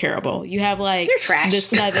heroes are terrible. You have like they're trash. The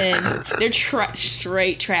Seven, they're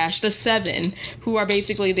straight trash. The Seven, who are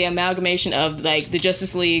basically the amalgamation of like the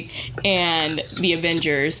Justice League and the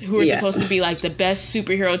Avengers, who are supposed to be like the best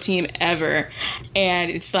superhero team ever.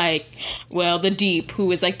 And it's like, well, the Deep,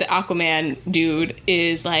 who is like the Aquaman dude,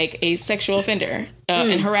 is like a sexual offender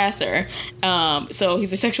and harasser. So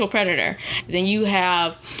he's a sexual predator. Then you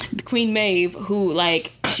have Queen Maeve, who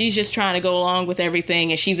like she's just trying to go along with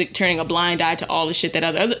everything, and she's like, turning a blind eye to all the shit that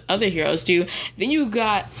other heroes do. Then you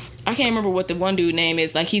got, I can't remember what the one dude name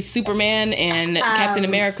is. Like he's Superman and Captain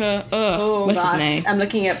America. What's his name? I'm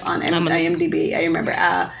looking up on IMDb. I remember.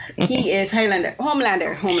 He is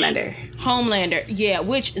Homelander. Yeah,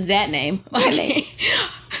 which that name. Okay.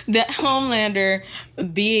 That Homelander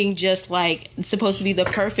being just like supposed to be the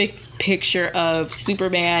perfect picture of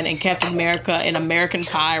Superman and Captain America and American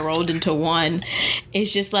Pie rolled into one.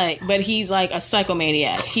 It's just like, but he's like a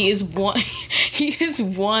psychomaniac. He is one,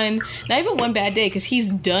 not even one bad day because he's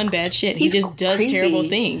done bad shit. He just does terrible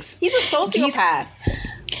things. He's a sociopath.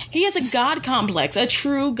 He has a god complex, a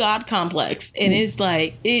true god complex, and it's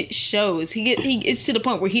like it shows. It's to the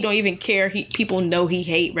point where he don't even care. People know he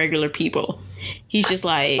hate regular people. He's just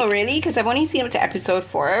like, oh really? Because I've only seen up to episode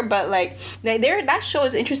 4, but like that show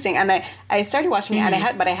is interesting, and I started watching it, and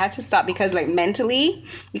I had to stop because like mentally,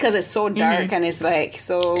 because it's so dark and it's like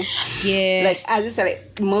so like as you said,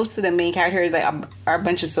 like most of the main characters like are a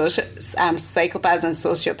bunch of psychopaths and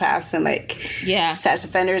sociopaths and like sex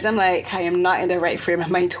offenders. I'm like, I am not in the right frame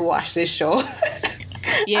of mind to watch this show.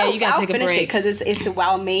 Yeah, you gotta take a break because it's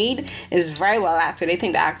well made. It's very well acted. I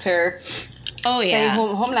think the actor. Oh yeah,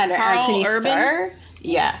 Homelander, Carl Anthony Urban? Starr.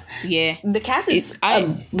 Yeah. The cast is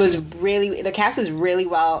the cast is really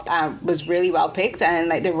well was really well picked, and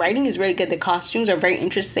like the writing is really good. The costumes are very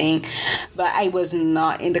interesting, but I was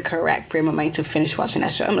not in the correct frame of mind to finish watching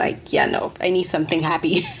that show. I'm like, yeah, no, I need something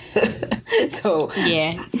happy. So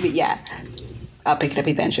but yeah, I'll pick it up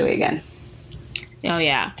eventually again. Oh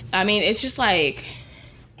yeah, I mean it's just like.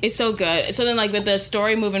 It's so good. So then, like, with the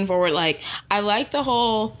story moving forward, like, I like the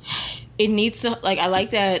whole... It needs to... Like, I like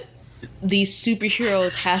that these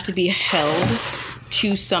superheroes have to be held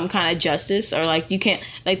to some kind of justice, or like you can't,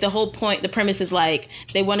 like the whole point, the premise is like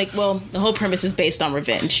they want to, well, the whole premise is based on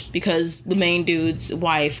revenge because the main dude's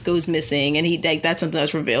wife goes missing, and he, like, that's something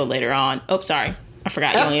that's revealed later on. Oh, sorry, I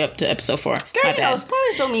forgot. You're only up to episode 4. Girl, you know,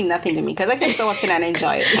 spoilers don't mean nothing to me because I can still watch it and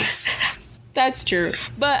enjoy it. That's true.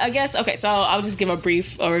 But I guess, okay, so I'll just give a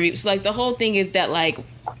brief overview. So, like, the whole thing is that, like,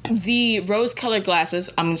 the rose-colored glasses,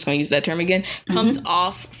 I'm just going to use that term again, comes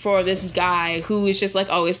off for this guy who is just, like,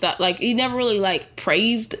 always thought, like, he never really, like,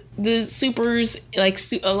 praised the supers, like,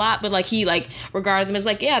 a lot, but, like, he, like, regarded them as,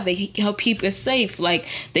 like, yeah, they help keep us safe. Like,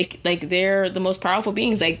 they're the most powerful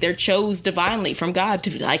beings. Like, they're chose divinely from God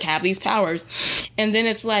to, like, have these powers. And then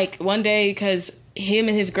it's, like, one day, because him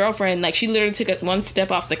and his girlfriend, like, she literally took one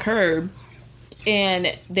step off the curb,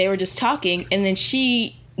 and they were just talking, and then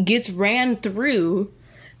she gets ran through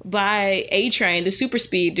by A-Train, the super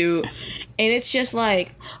speed dude, and it's just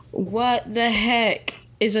like, what the heck?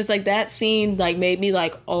 It's just like that scene, like, made me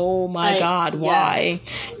like, oh my God, why?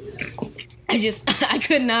 I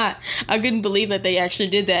couldn't believe that they actually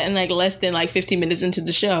did that in like less than like 15 minutes into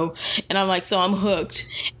the show, and I'm like, so I'm hooked,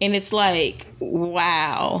 and it's like,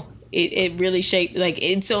 wow. It really shaped, like,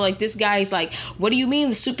 and so, like, this guy's like, what do you mean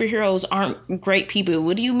the superheroes aren't great people?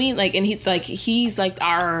 What do you mean? Like, and he's like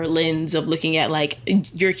our lens of looking at, like,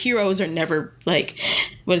 your heroes are never, like,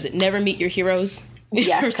 what is it? Never meet your heroes?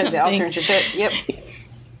 Yeah, because they all turn to shit. Yep.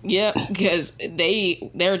 Yep, because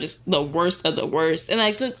they're just the worst of the worst. And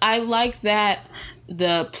I like that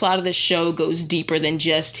the plot of the show goes deeper than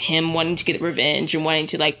just him wanting to get revenge and wanting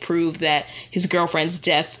to, like, prove that his girlfriend's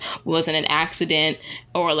death wasn't an accident,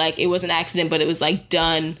 or, like, it was an accident, but it was, like,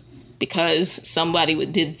 done because somebody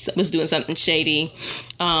was doing something shady.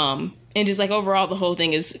 And just, like, overall, the whole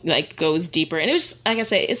thing is, like, goes deeper. And it was just, like I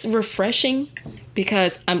say, it's refreshing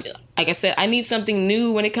because like I said, I need something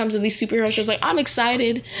new when it comes to these superhero shows. Like, I'm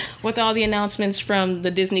excited with all the announcements from the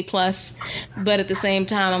Disney Plus, but at the same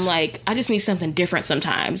time, I'm like, I just need something different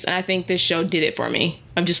sometimes. And I think this show did it for me.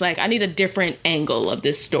 I'm just like, I need a different angle of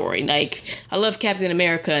this story. Like, I love Captain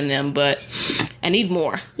America and them, but I need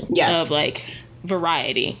more of, like,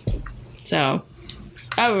 variety. So,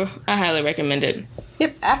 I highly recommend it.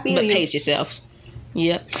 Yep, absolutely. But pace yourselves.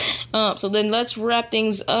 Yep. So then let's wrap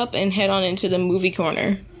things up and head on into the movie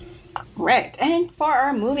corner. Right. And for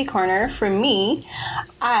our movie corner, for me,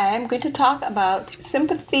 I'm going to talk about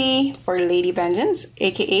Sympathy for Lady Vengeance,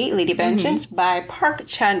 aka Lady Vengeance, by Park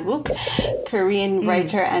Chan-wook, Korean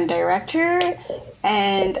writer and director.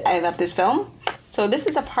 And I love this film. So this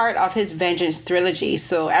is a part of his Vengeance trilogy.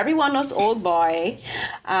 So everyone knows Old Boy,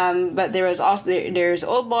 but there's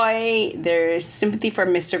Old Boy, there's Sympathy for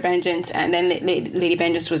Mr. Vengeance, and then Lady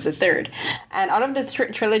Vengeance was the third. And out of the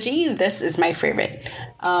trilogy, this is my favorite.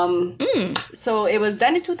 So it was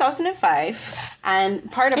done in 2005,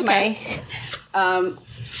 and part of my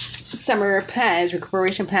summer plans,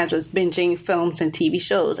 recuperation plans, was binging films and TV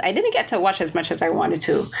shows. I didn't get to watch as much as I wanted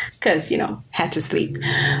to because, you know, had to sleep.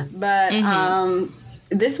 But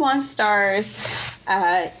this one stars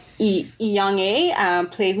Lee Young-ae,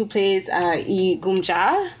 who plays Lee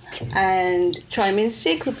Gum-ja, and Choi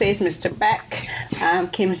Min-sik, who plays Mr. Beck,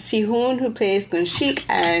 Kim Si-hoon, who plays Gun-shik,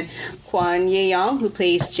 and Kwon Ye-young, who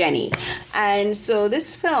plays Jenny. And so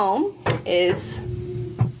this film is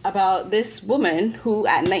about this woman who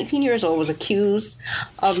at 19 years old was accused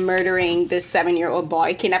of murdering this 7-year-old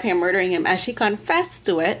boy, kidnapping and murdering him, and she confessed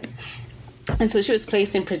to it. And so she was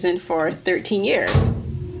placed in prison for 13 years.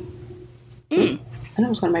 I know it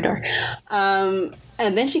was going to my door.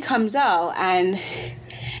 And then she comes out, and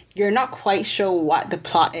you're not quite sure what the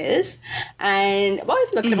plot is. And, well,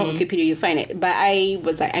 if you look it up on Wikipedia, you find it. But I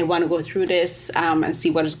was like, I want to go through this and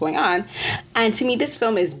see what is going on. And to me, this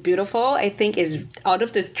film is beautiful. I think is out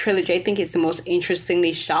of the trilogy, I think it's the most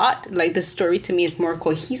interestingly shot. Like, the story to me is more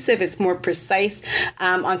cohesive. It's more precise.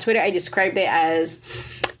 On Twitter, I described it as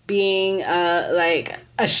being like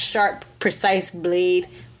a sharp, precise blade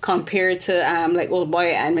compared to like Old Boy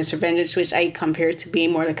and Mr. Vengeance, which I compared to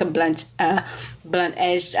being more like a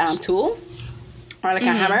blunt-edged tool, or like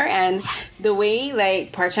a hammer. And the way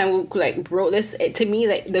like Park Chan-wook like wrote this, to me,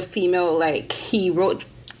 like he wrote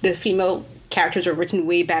the female characters are written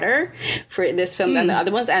way better for this film than the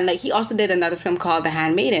other ones. And like he also did another film called The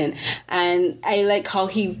Handmaiden, and I like how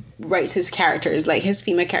he writes his characters. Like his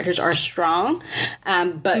female characters are strong,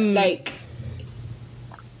 but like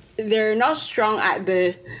they're not strong at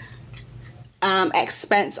the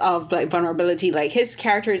expense of like vulnerability. Like his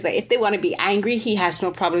characters, like if they want to be angry, he has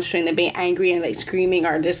no problem showing them being angry and like screaming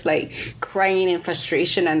or just like crying in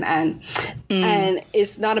frustration, and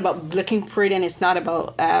it's not about looking pretty, and it's not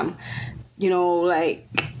about you know, like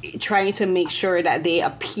trying to make sure that they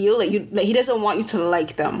appeal. Like he doesn't want you to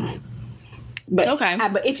like them. But okay.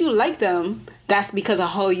 But if you like them, that's because of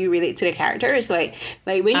how you relate to the characters. Like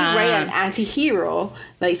when you write an anti-hero,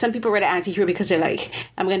 like some people write an anti-hero because they're like,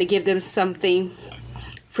 I'm gonna give them something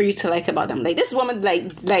for you to like about them. Like this woman,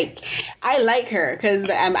 like I like her because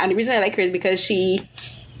and the reason I like her is because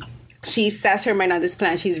she sets her mind on this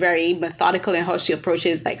plan. She's very methodical in how she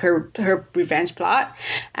approaches like her revenge plot,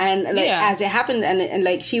 and like as it happened, and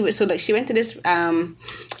like she went to this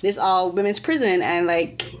this all women's prison, and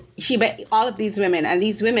like she met all of these women, and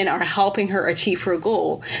these women are helping her achieve her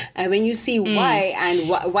goal. And when you see why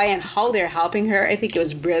and how they're helping her, I think it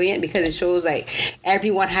was brilliant because it shows like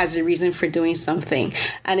everyone has a reason for doing something.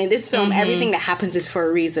 And in this film, everything that happens is for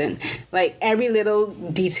a reason. Like every little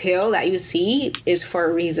detail that you see is for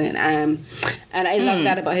a reason. And I love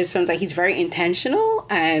that about his films. Like he's very intentional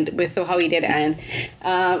and with how he did it. And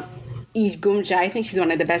Gumja, I think she's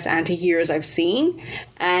one of the best anti-heroes I've seen,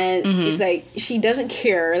 and it's like she doesn't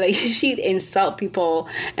care. Like she'd insult people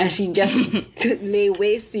and she just lay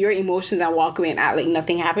waste to your emotions and walk away and act like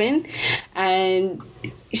nothing happened. And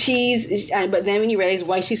but then when you realize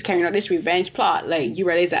why she's carrying out this revenge plot, like you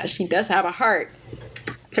realize that she does have a heart.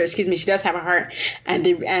 Or, excuse me, she does have a heart,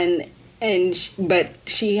 but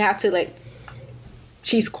she had to like.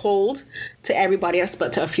 She's cold to everybody else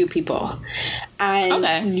but to a few people.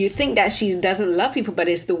 And you think that she doesn't love people, but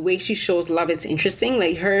it's the way she shows love. It's interesting.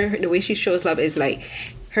 Like the way she shows love is like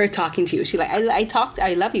her talking to you. She like,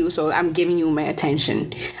 I love you, so I'm giving you my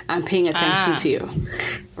attention. I'm paying attention to you.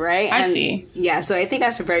 Right? I see. Yeah, so I think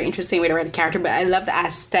that's a very interesting way to write a character, but I love the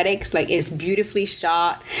aesthetics. Like it's beautifully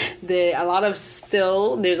shot. There's a lot of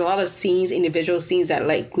scenes, individual scenes that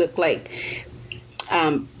like look like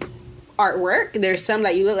artwork. There's some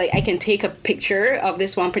that you look like I can take a picture of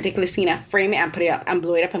this one particular scene and frame it and put it up and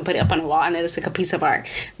blow it up and put it up on a wall and it looks like a piece of art.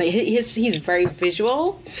 Like he's very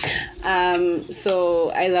visual.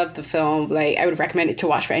 So I love the film. Like I would recommend it to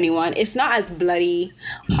watch for anyone. It's not as bloody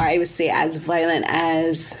or I would say as violent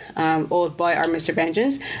as Old Boy or Mr.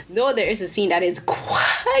 Vengeance, though there is a scene that is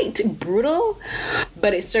quite brutal,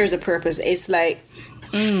 but it serves a purpose. It's like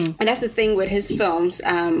and that's the thing with his films.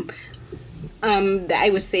 That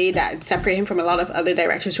I would say that separate him from a lot of other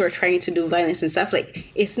directors who are trying to do violence and stuff. Like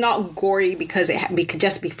it's not gory because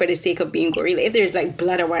just be for the sake of being gory. Like, if there's like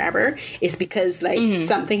blood or whatever, it's because like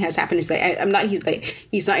something has happened. It's like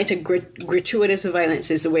he's not into gratuitous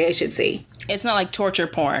violence is the way I should say. It's not like torture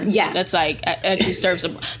porn. Yeah, that's like actually serves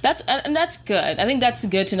that's good. I think that's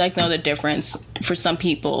good to like know the difference for some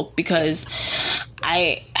people because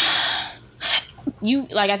I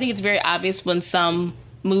think it's very obvious when some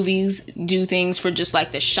movies do things for just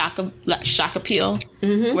like the shock appeal,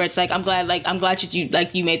 where it's like I'm glad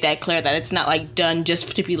you made that clear that it's not like done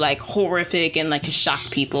just to be like horrific and like to shock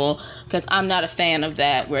people, because I'm not a fan of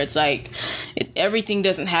that where it's like everything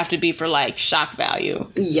doesn't have to be for like shock value.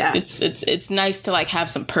 Yeah, it's nice to like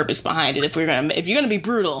have some purpose behind it. If you're gonna be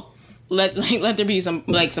brutal, let there be some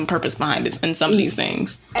purpose behind it in some of these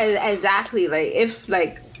things. Exactly. Like if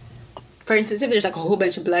like. For instance, if there's like a whole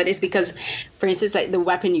bunch of blood, it's because, for instance, like the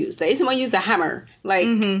weapon used. Like if someone used a hammer, like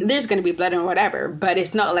there's going to be blood or whatever, but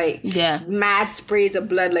it's not like mad sprays of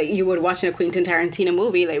blood like you would watch in a Quentin Tarantino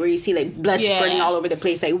movie, like where you see like blood spurting all over the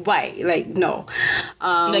place. Like why? Like no.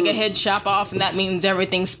 Like a head chop off, and that means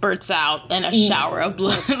everything spurts out in a shower of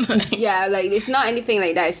blood. Yeah, like it's not anything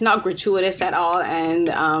like that. It's not gratuitous at all, and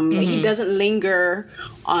like, he doesn't linger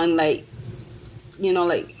on like, you know,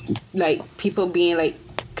 like people being like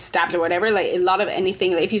stabbed or whatever. Like a lot of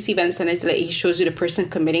anything, like if you see Vincent, it's like he shows you the person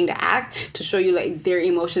committing the act to show you like their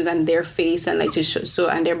emotions and their face and like to show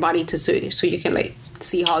and their body to so you can like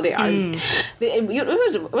see how they are.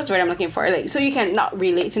 What's the word I'm looking for? Like so you can not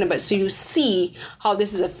relate to them, but so you see how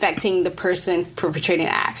this is affecting the person perpetrating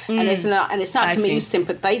the act. And it's not to make you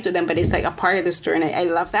sympathize with them, but it's like a part of the story, and I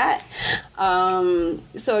love that.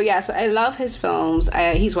 So I love his films.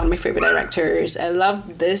 He's one of my favorite directors. I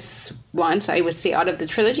love this one, so I would say out of the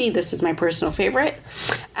trilogy, this is my personal favorite,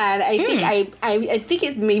 and I think I think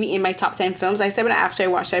it's maybe in my top 10 films. I said when after I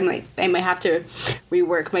watched it, I'm like I might have to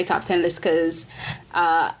rework my top 10 list because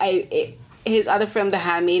his other film, The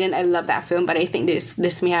Handmaiden, I love that film, but I think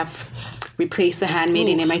this may have replaced The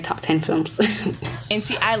Handmaiden in my top 10 films. And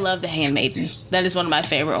see, I love The Handmaiden. That is one of my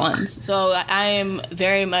favorite ones. So I am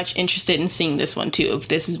very much interested in seeing this one too. If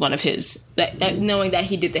this is one of his, knowing that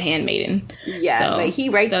he did The Handmaiden. Yeah, so like he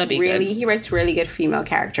writes really good female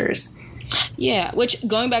characters. Yeah, which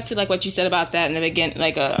going back to like what you said about that in the beginning,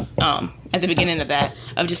 like at the beginning of that,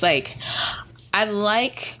 of just like I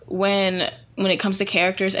like when it comes to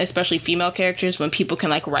characters, especially female characters, when people can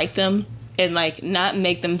like write them and like not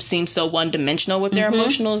make them seem so one-dimensional with their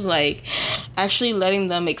emotionals, like actually letting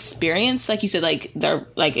them experience, like you said, like their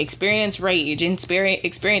like experience rage and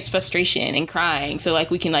experience frustration and crying, so like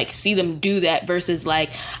we can like see them do that, versus like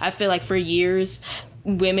I feel like for years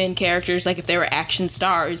women characters, like if they were action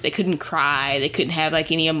stars, they couldn't cry, they couldn't have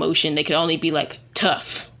like any emotion, they could only be like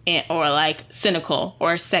tough or like cynical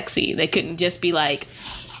or sexy, they couldn't just be like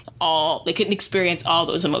they couldn't experience all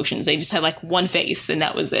those emotions. They just had like one face and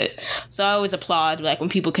that was it. So I always applaud like when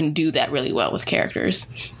people can do that really well with characters.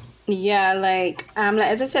 Yeah, like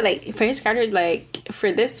as I said, like for his character, like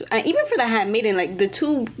for this, even for the Handmaiden, like the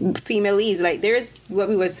two female leads, like they're what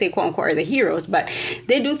we would say quote unquote are the heroes, but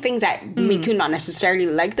they do things that make you not necessarily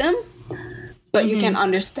like them, but you can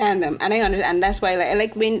understand them, and I understand. That's why,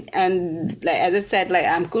 like when, and like as I said, like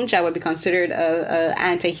Kuncha would be considered a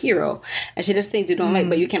anti-hero, and she does things you don't like,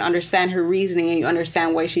 but you can understand her reasoning and you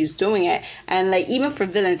understand why she's doing it. And like even for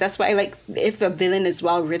villains, that's why like if a villain is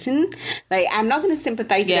well written, like I'm not going to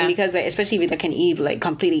sympathize with them because like especially with like an evil, like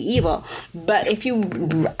completely evil, but if you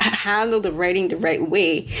handle the writing the right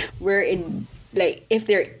way, where it like if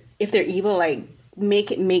they're evil, like make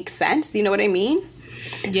it make sense. You know what I mean?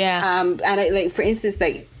 Yeah. And I, like for instance,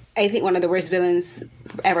 like I think one of the worst villains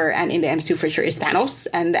ever, and in the MCU for sure, is Thanos,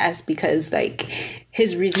 and that's because like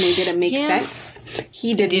his reasoning didn't make sense.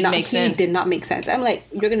 He did not make sense. I'm like,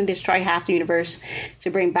 you're gonna destroy half the universe to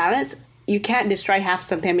bring balance. You can't destroy half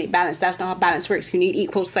something and make balance. That's not how balance works. You need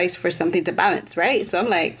equal size for something to balance, right? So I'm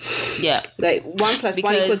like, yeah, like 1 +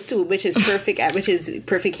 1 = 2, which is perfect. Which is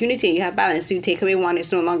perfect unity. You have balance. You take away one,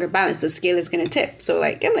 it's no longer balanced. The scale is gonna tip. So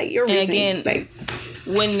like, I'm like, you're reasoning like.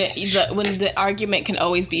 When the argument can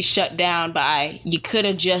always be shut down by you could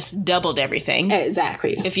have just doubled everything.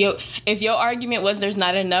 Exactly. If your argument was there's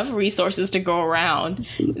not enough resources to go around,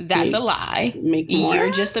 that's a lie. You're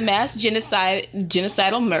just a mass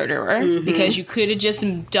genocidal murderer because you could have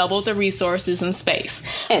just doubled the resources in space,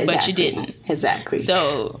 but you didn't. Exactly.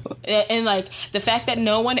 So and like the fact that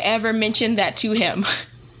no one ever mentioned that to him.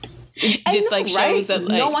 Just know, like shows that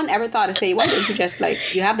like, no one ever thought to say, why don't you just like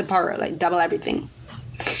you have the power, like double everything.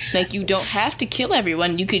 Like, you don't have to kill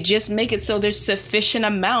everyone. You could just make it so there's sufficient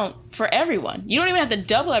amount for everyone. You don't even have to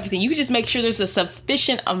double everything. You could just make sure there's a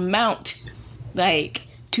sufficient amount, like,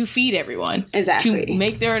 to feed everyone. Exactly. To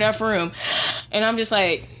make there enough room. And I'm just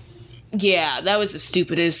like, yeah, that was the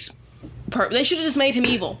stupidest. They should have just made him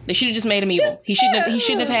evil. He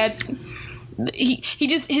shouldn't have had... He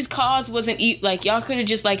just, his cause wasn't like, y'all could have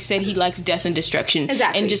just like said he likes death and destruction.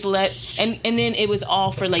 Exactly. And just and then it was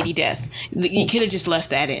all for Lady Death. You could have just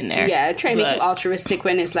left that in there. Yeah, try to make him altruistic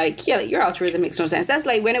when it's like, yeah, your altruism makes no sense. That's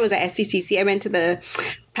like when it was at SCCC, I went to the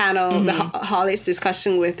panel, the Hollis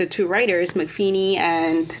discussion with the two writers, McFeeney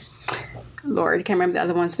and Lord, I can't remember the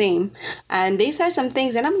other one's name. And they said some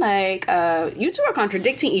things, and I'm like, you two are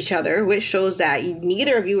contradicting each other, which shows that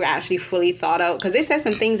neither of you actually fully thought out. Because they said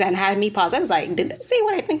some things and had me pause. I was like, did they say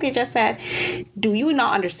what I think they just said? Do you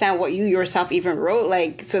not understand what you yourself even wrote?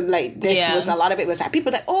 Like, so like this was a lot of it was that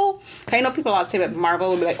people like, oh, I know people always say about Marvel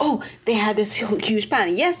would be like, oh, they had this huge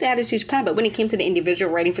plan. Yes, they had this huge plan, but when it came to the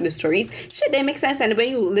individual writing for the stories, shit didn't make sense. And when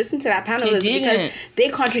you listen to that panel, it's because they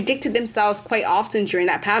contradicted themselves quite often during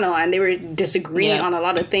that panel, and they were disagreeing on a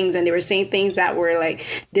lot of things, and they were saying things that were like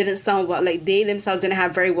didn't sound well, like they themselves didn't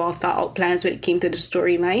have very well thought out plans when it came to the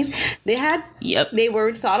storylines. They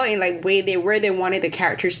were thought out in like way they wanted the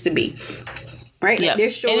characters to be. Right, like they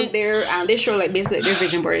show like basically their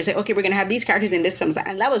vision board. They say, okay, we're gonna have these characters in this film,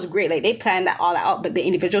 and that was great. Like they planned that all out, but the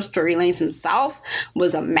individual storylines themselves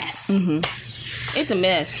was a mess. It's a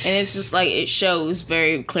mess, and it's just like it shows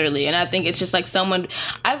very clearly. And I think it's just like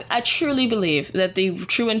I truly believe that the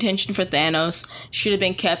true intention for Thanos should have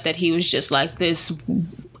been kept, that he was just like this,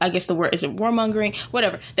 I guess the word is it warmongering,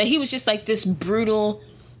 whatever, that he was just like this brutal,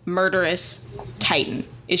 murderous titan.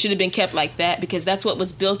 It should have been kept like that, because that's what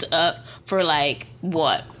was built up for like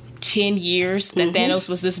 10 years, that Thanos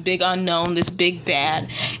was this big unknown, this big bad.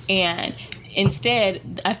 And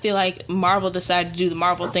instead, I feel like Marvel decided to do the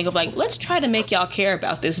Marvel thing of like, let's try to make y'all care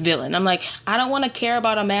about this villain. I'm like, I don't want to care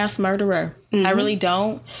about a mass murderer. I really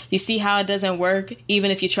don't. You see how it doesn't work?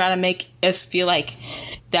 Even if you try to make us feel like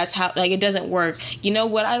that's how, like, it doesn't work. You know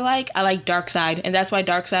what I like? I like Darkseid, and that's why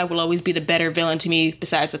Darkseid will always be the better villain to me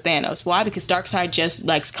besides the Thanos. Why? Because Darkseid just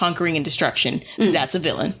likes conquering and destruction. That's a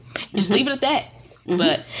villain. Just leave it at that.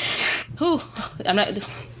 But, I'm not...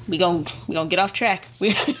 We gonna get off track.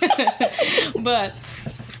 But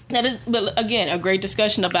again, a great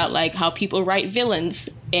discussion about like how people write villains,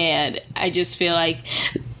 and I just feel like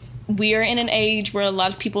we are in an age where a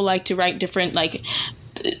lot of people like to write different, like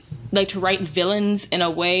like to write villains in a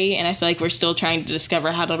way, and I feel like we're still trying to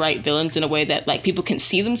discover how to write villains in a way that like people can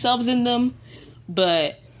see themselves in them,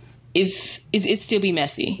 but it still be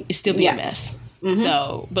messy. It still be a mess. Mm-hmm.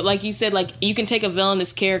 So, but like you said, like you can take a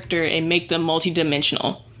villainous character and make them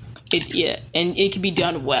multidimensional. And it can be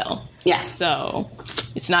done well. Yes. So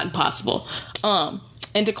it's not impossible.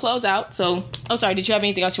 And to close out, sorry, did you have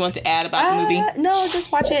anything else you want to add about the movie? No,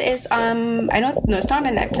 just watch it. It's I know no, it's not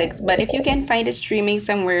on Netflix, but if you can find it streaming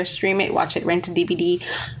somewhere, stream it, watch it, rent a DVD.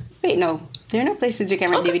 Wait, no, there are no places you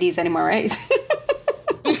can rent DVDs anymore, right?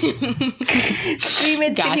 Stream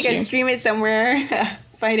it if you can stream it somewhere.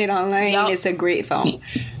 Find it online. It's a great film.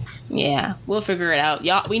 Yeah, we'll figure it out.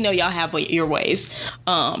 Y'all, we know y'all have your ways,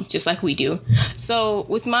 just like we do. So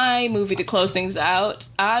with my movie to close things out,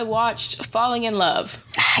 I watched Falling in Love.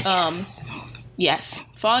 Yes. Yes.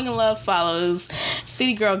 Falling in Love follows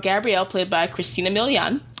city girl Gabrielle, played by Christina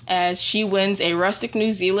Milian, as she wins a rustic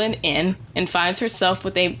New Zealand inn and finds herself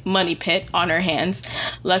with a money pit on her hands.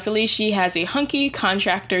 Luckily, she has a hunky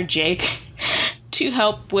contractor, Jake, to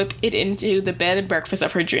help whip it into the bed and breakfast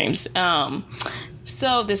of her dreams.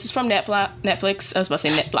 So this is from Netflix. I was about to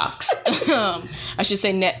say Netflix. I should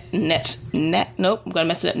say nope, I'm gonna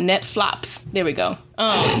mess it up. Netflops. There we go.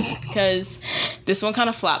 Because this one kind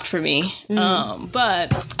of flopped for me.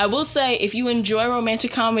 But I will say, if you enjoy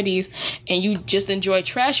romantic comedies and you just enjoy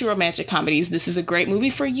trashy romantic comedies, this is a great movie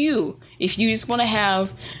for you. If you just want to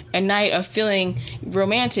have a night of feeling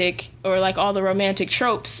romantic, or like all the romantic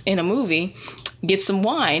tropes in a movie, get some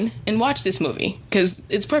wine and watch this movie, because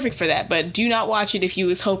it's perfect for that. But do not watch it if you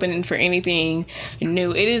was hoping for anything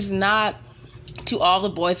new. It is not To All the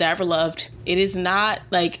Boys I Ever Loved. It is not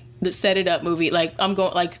like the Set It Up movie, like I'm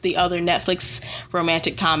going like the other Netflix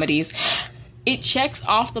romantic comedies. It checks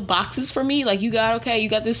off the boxes for me. Like you got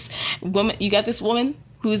this woman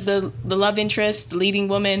who's the love interest, the leading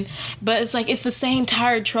woman, but it's like it's the same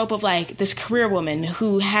tired trope of like this career woman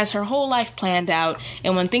who has her whole life planned out,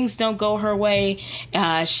 and when things don't go her way,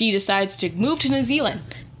 she decides to move to New Zealand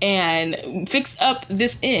and fix up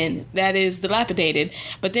this inn that is dilapidated.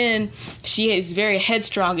 But then she is very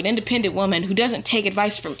headstrong and independent woman who doesn't take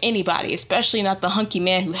advice from anybody, especially not the hunky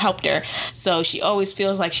man who helped her. So she always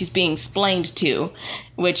feels like she's being splained to,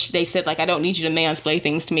 which they said, like, I don't need you to mansplain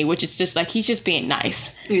things to me, which it's just like, he's just being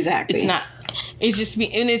nice. Exactly. It's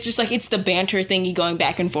just like, it's the banter thingy going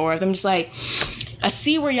back and forth. I'm just like, I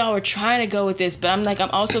see where y'all were trying to go with this, but I'm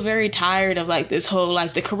also very tired of like this whole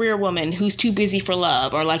like the career woman who's too busy for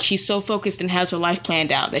love, or like she's so focused and has her life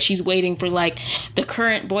planned out that she's waiting for like the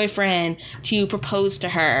current boyfriend to propose to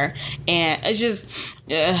her. And it's just,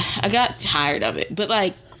 I got tired of it. But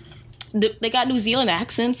like they got New Zealand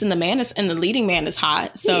accents, and the leading man is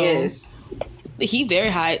hot. So he is. He very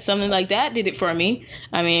high. Something like that did it for me.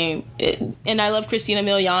 I mean, and I love Christina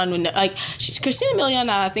Milian. Christina Milian,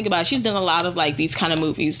 now I think about it, she's done a lot of like these kind of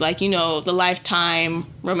movies, like, you know, the Lifetime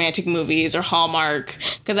romantic movies or Hallmark.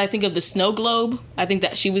 Because I think of The Snow Globe. I think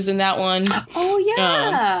that she was in that one. Oh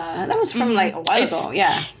yeah, that was from like a while ago.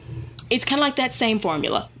 Yeah, it's kind of like that same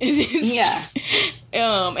formula. Yeah.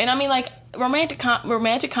 And I mean, like romantic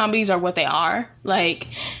comedies are what they are. Like,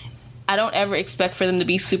 I don't ever expect for them to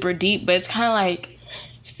be super deep, but it's kind of like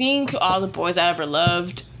seeing To All the Boys I Ever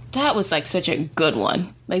Loved. That was like such a good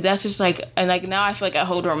one. Like that's just like, and like now I feel like I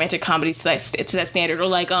hold romantic comedies to that standard. Or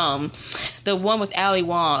like the one with Ali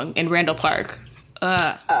Wong and Randall Park.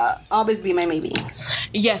 Always Be My Maybe.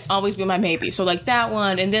 Yes, Always Be My Maybe. So like that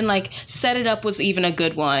one, and then like Set It Up was even a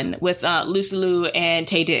good one with Lucy Liu and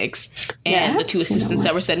Taye Diggs and the two assistants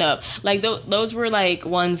that were setting up. Like those were like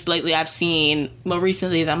ones lately I've seen more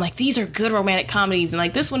recently that I'm like, these are good romantic comedies, and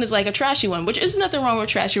like this one is like a trashy one, which is nothing wrong with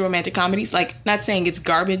trashy romantic comedies. Like, not saying it's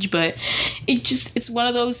garbage, but it's one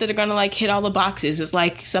of those that are gonna like hit all the boxes. It's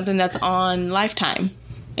like something that's on Lifetime,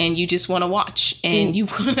 and you just want to watch, and you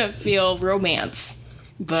want to feel romance.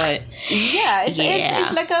 But it's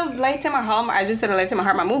like a Lifetime or Hallmark. I just said a Lifetime or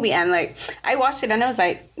Hallmark movie, and like I watched it and I was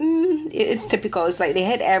like, it's typical. It's like they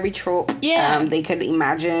hit every trope. Yeah. They could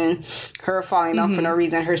imagine her falling off for no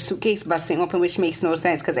reason, her suitcase busting open, which makes no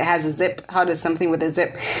sense because it has a zip. How does something with a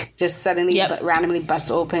zip just suddenly but randomly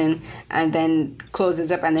bust open and then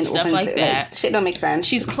closes up and then stuff opens like it? that. Like, shit don't make sense.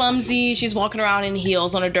 She's clumsy. She's walking around in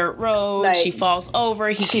heels on a dirt road. Like, she falls over.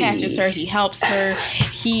 He catches her. He helps her.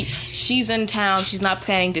 She's in town. She's not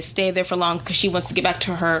planning to stay there for long because she wants to get back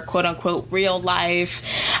to her quote unquote real life.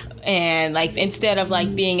 And like, instead of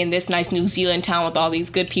like being in this nice New Zealand town with all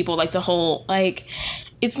these good people, like the whole, like,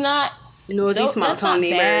 it's not nosy small town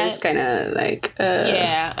neighbors, kind of like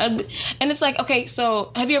yeah. And it's like, okay,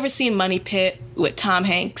 so have you ever seen Money Pit with Tom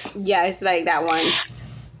Hanks? Yeah, it's like that one.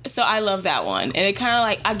 So I love that one, and it kind of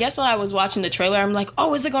like, I guess when I was watching the trailer, I'm like,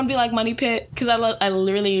 oh, is it going to be like Money Pit? Because I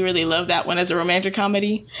really, really love that one as a romantic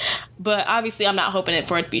comedy. But obviously, I'm not hoping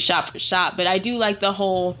for it to be shot for shot. But I do like the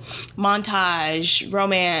whole montage,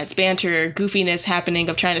 romance, banter, goofiness happening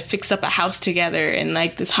of trying to fix up a house together, and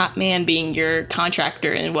like this hot man being your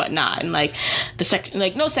contractor and whatnot, and like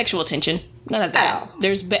no sexual tension. None of that. Oh.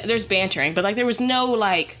 There's bantering, but like there was no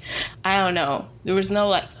like, I don't know, there was no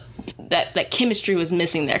like. That chemistry was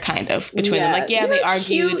missing there, kind of, between them. Like, yeah, they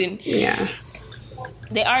argued cute.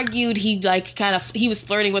 They argued. He was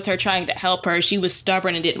flirting with her, trying to help her. She was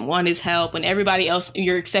stubborn and didn't want his help. And everybody else,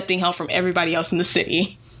 you're accepting help from everybody else in the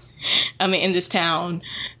city. I mean, in this town.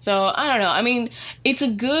 So I don't know. I mean, it's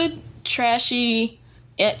a good trashy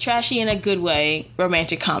in a good way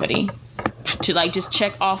romantic comedy to like just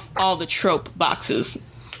check off all the trope boxes.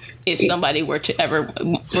 If somebody were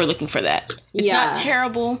looking for that. It's not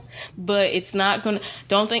terrible, but it's not gonna,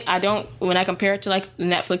 when I compare it to like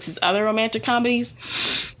Netflix's other romantic comedies,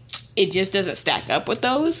 it just doesn't stack up with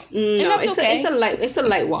those. No, it's a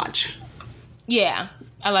light watch. Yeah,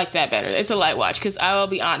 I like that better. It's a light watch, because I will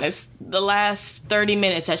be honest, the last 30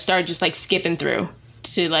 minutes I started just like skipping through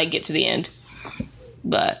to like get to the end.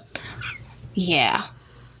 But yeah.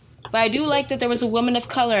 But I do like that there was a woman of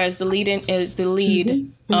color as the lead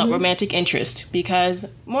romantic interest, because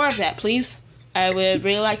more of that, please. I would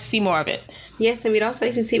really like to see more of it. Yes, and we'd also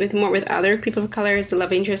like to see it more with other people of color as the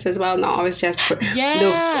love interest as well, not always just the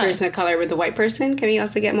person of color with the white person. Can we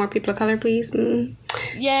also get more people of color, please? Yeah,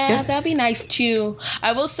 yes. That'd be nice too.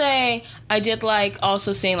 I will say I did like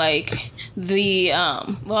also seeing like the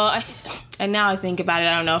and now I think about it,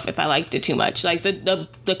 I don't know if I liked it too much. Like the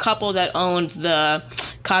couple that owned the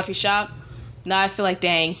coffee shop. Now I feel like,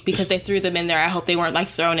 dang, because they threw them in there, I hope they weren't like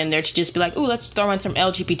thrown in there to just be like, ooh, let's throw in some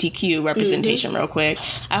LGBTQ representation real quick.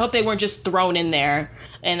 I hope they weren't just thrown in there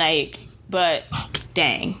and like, but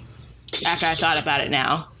dang, after I thought about it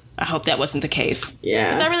now, I hope that wasn't the case. Yeah.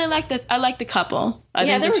 Because I really like the couple.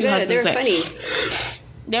 They were good. They were funny.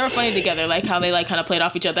 They were funny together, like how they like kind of played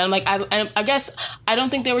off each other. And like I guess I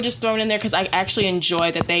don't think they were just thrown in there, because I actually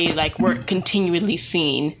enjoy that they like were continually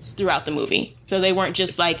seen throughout the movie. So they weren't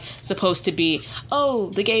just like supposed to be,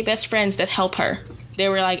 oh, the gay best friends that help her. They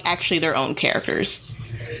were like actually their own characters.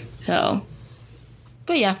 So,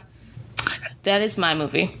 but yeah, that is my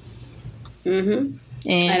movie. Mm-hmm.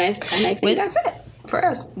 And I think that's it for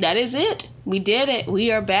us. That is it. We did it.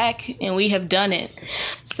 We are back and we have done it.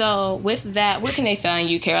 So with that, where can they find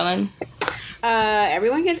you, Carolyn?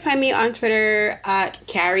 Everyone can find me on Twitter at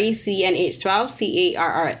CarrieCNH12,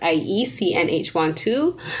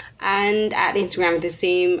 CarrieCNH12, and at Instagram with the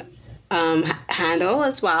same handle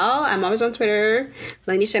as well. I'm always on Twitter.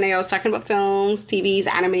 Lenny Chanel, talking about films, TVs,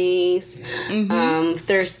 animes,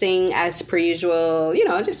 thirsting as per usual,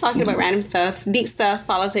 just talking about random stuff, deep stuff,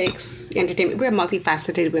 politics, entertainment. We're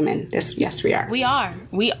multifaceted women. Yes, we are. We are.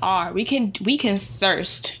 We can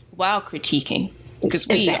thirst while critiquing. Because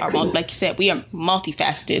we are, like you said, we are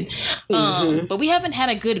multifaceted. But we haven't had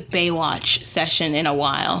a good Baywatch session in a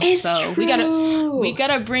while. It's true. We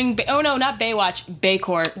gotta bring. Not Baywatch.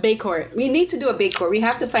 Baycourt. Baycourt. We need to do a Baycourt. We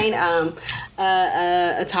have to find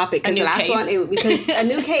a topic, because the last one a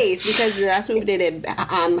new case, because the last one we did it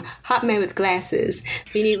hot man with glasses.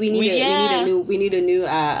 We need a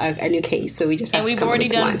new case. So we just have and to we've already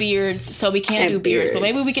done beards, so we can't do beards. But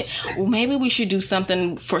maybe we should do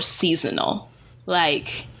something for seasonal.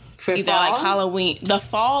 Like for either fall? Like Halloween, the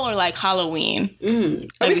fall, or like Halloween.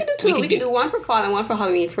 Like, we can do two. We can do one for fall and one for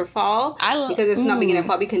Halloween. For fall, because it's not beginning of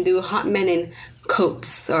fall, we can do hot men in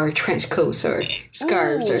coats or trench coats or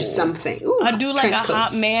scarves or something. I do like a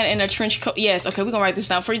hot man in a trench coat. Yes, okay, we're gonna write this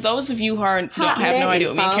down. For those of you who have no idea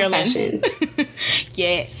what me and Carolyn.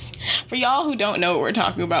 Yes. For y'all who don't know what we're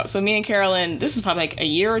talking about, so me and Carolyn, this is probably like a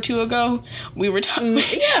year or two ago, we were talking. We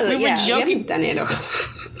were joking. Done it.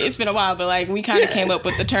 It's been a while, but like we kind of came up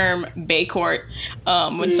with the term Baycourt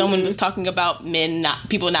when someone was talking about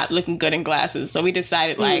people not looking good in glasses. So we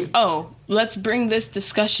decided let's bring this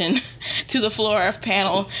discussion to the floor of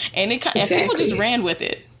panel, and people just ran with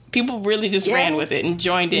it. People really just ran with it and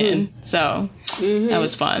joined in. So that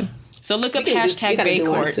was fun. So look up hashtag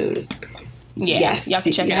Baycourt. Yeah, yes, y'all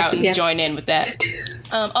can check it out and join in with that.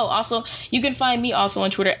 Also, you can find me also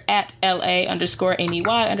on Twitter at LA_NEY_SHA.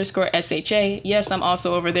 Yes, I'm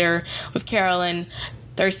also over there with Carolyn,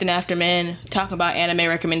 thirsting after men, talking about anime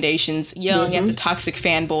recommendations, yelling at the toxic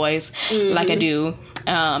fanboys like I do,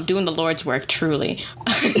 doing the Lord's work, truly.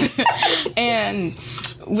 And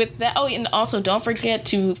with that, and also don't forget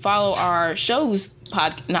to follow our shows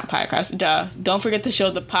not podcast. Don't forget to show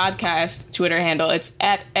the podcast Twitter handle. It's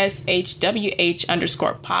at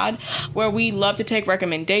SHWH_pod, where we love to take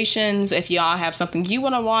recommendations. If y'all have something you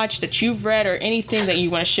want to watch that you've read or anything that you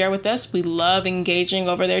want to share with us, we love engaging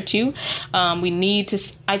over there too. We need to,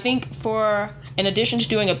 I think, in addition to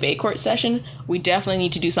doing a Bay Court session, we definitely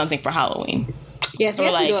need to do something for Halloween. Yes, we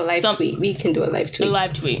have to do a live tweet. We can do a live tweet. A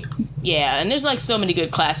live tweet. Yeah, and there's like so many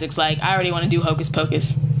good classics. Like I already want to do Hocus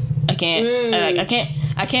Pocus. I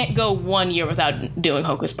can't go 1 year without doing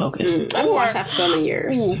Hocus Pocus. I haven't watched that film in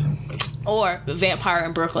years. Or Vampire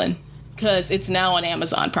in Brooklyn, because it's now on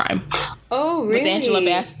Amazon Prime. Oh, really?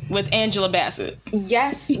 With Angela Bassett.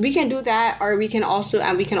 Yes, we can do that, or we can also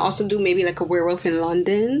do maybe like a Werewolf in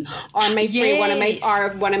London, or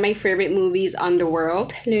one of my favorite movies,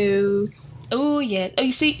 Underworld. Hello. Oh, yeah. Oh,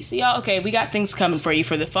 you see, y'all? Okay, we got things coming for you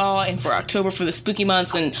for the fall and for October for the spooky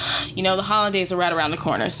months. And, the holidays are right around the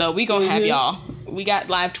corner. So we going to have y'all. We got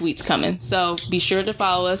live tweets coming. So be sure to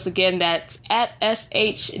follow us. Again, that's at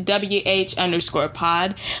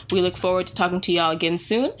SHWH_pod. We look forward to talking to y'all again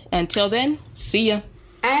soon. Until then, see ya.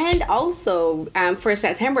 And also, for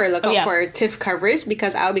September, look out for TIFF coverage,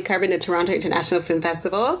 because I'll be covering the Toronto International Film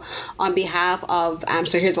Festival on behalf of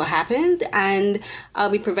So Here's What Happened, and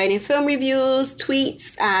I'll be providing film reviews,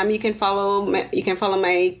 tweets. You can follow my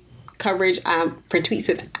coverage for tweets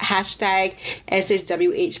with hashtag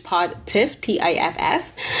SHWHPodTIFF,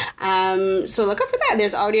 TIFF. So look out for that.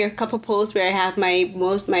 There's already a couple posts where I have my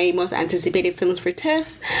most anticipated films for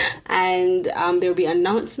TIFF, and there will be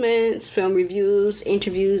announcements, film reviews,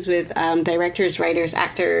 interviews with directors, writers,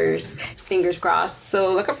 actors. Fingers crossed.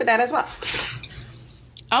 So look out for that as well.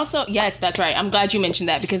 Also, yes, that's right. I'm glad you mentioned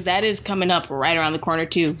that, because that is coming up right around the corner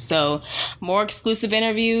too. So more exclusive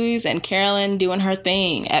interviews and Carolyn doing her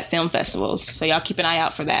thing at film festivals. So y'all keep an eye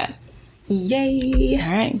out for that. Yay.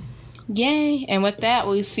 All right. Yay. And with that,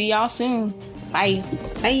 we'll see y'all soon. Bye.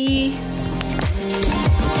 Bye.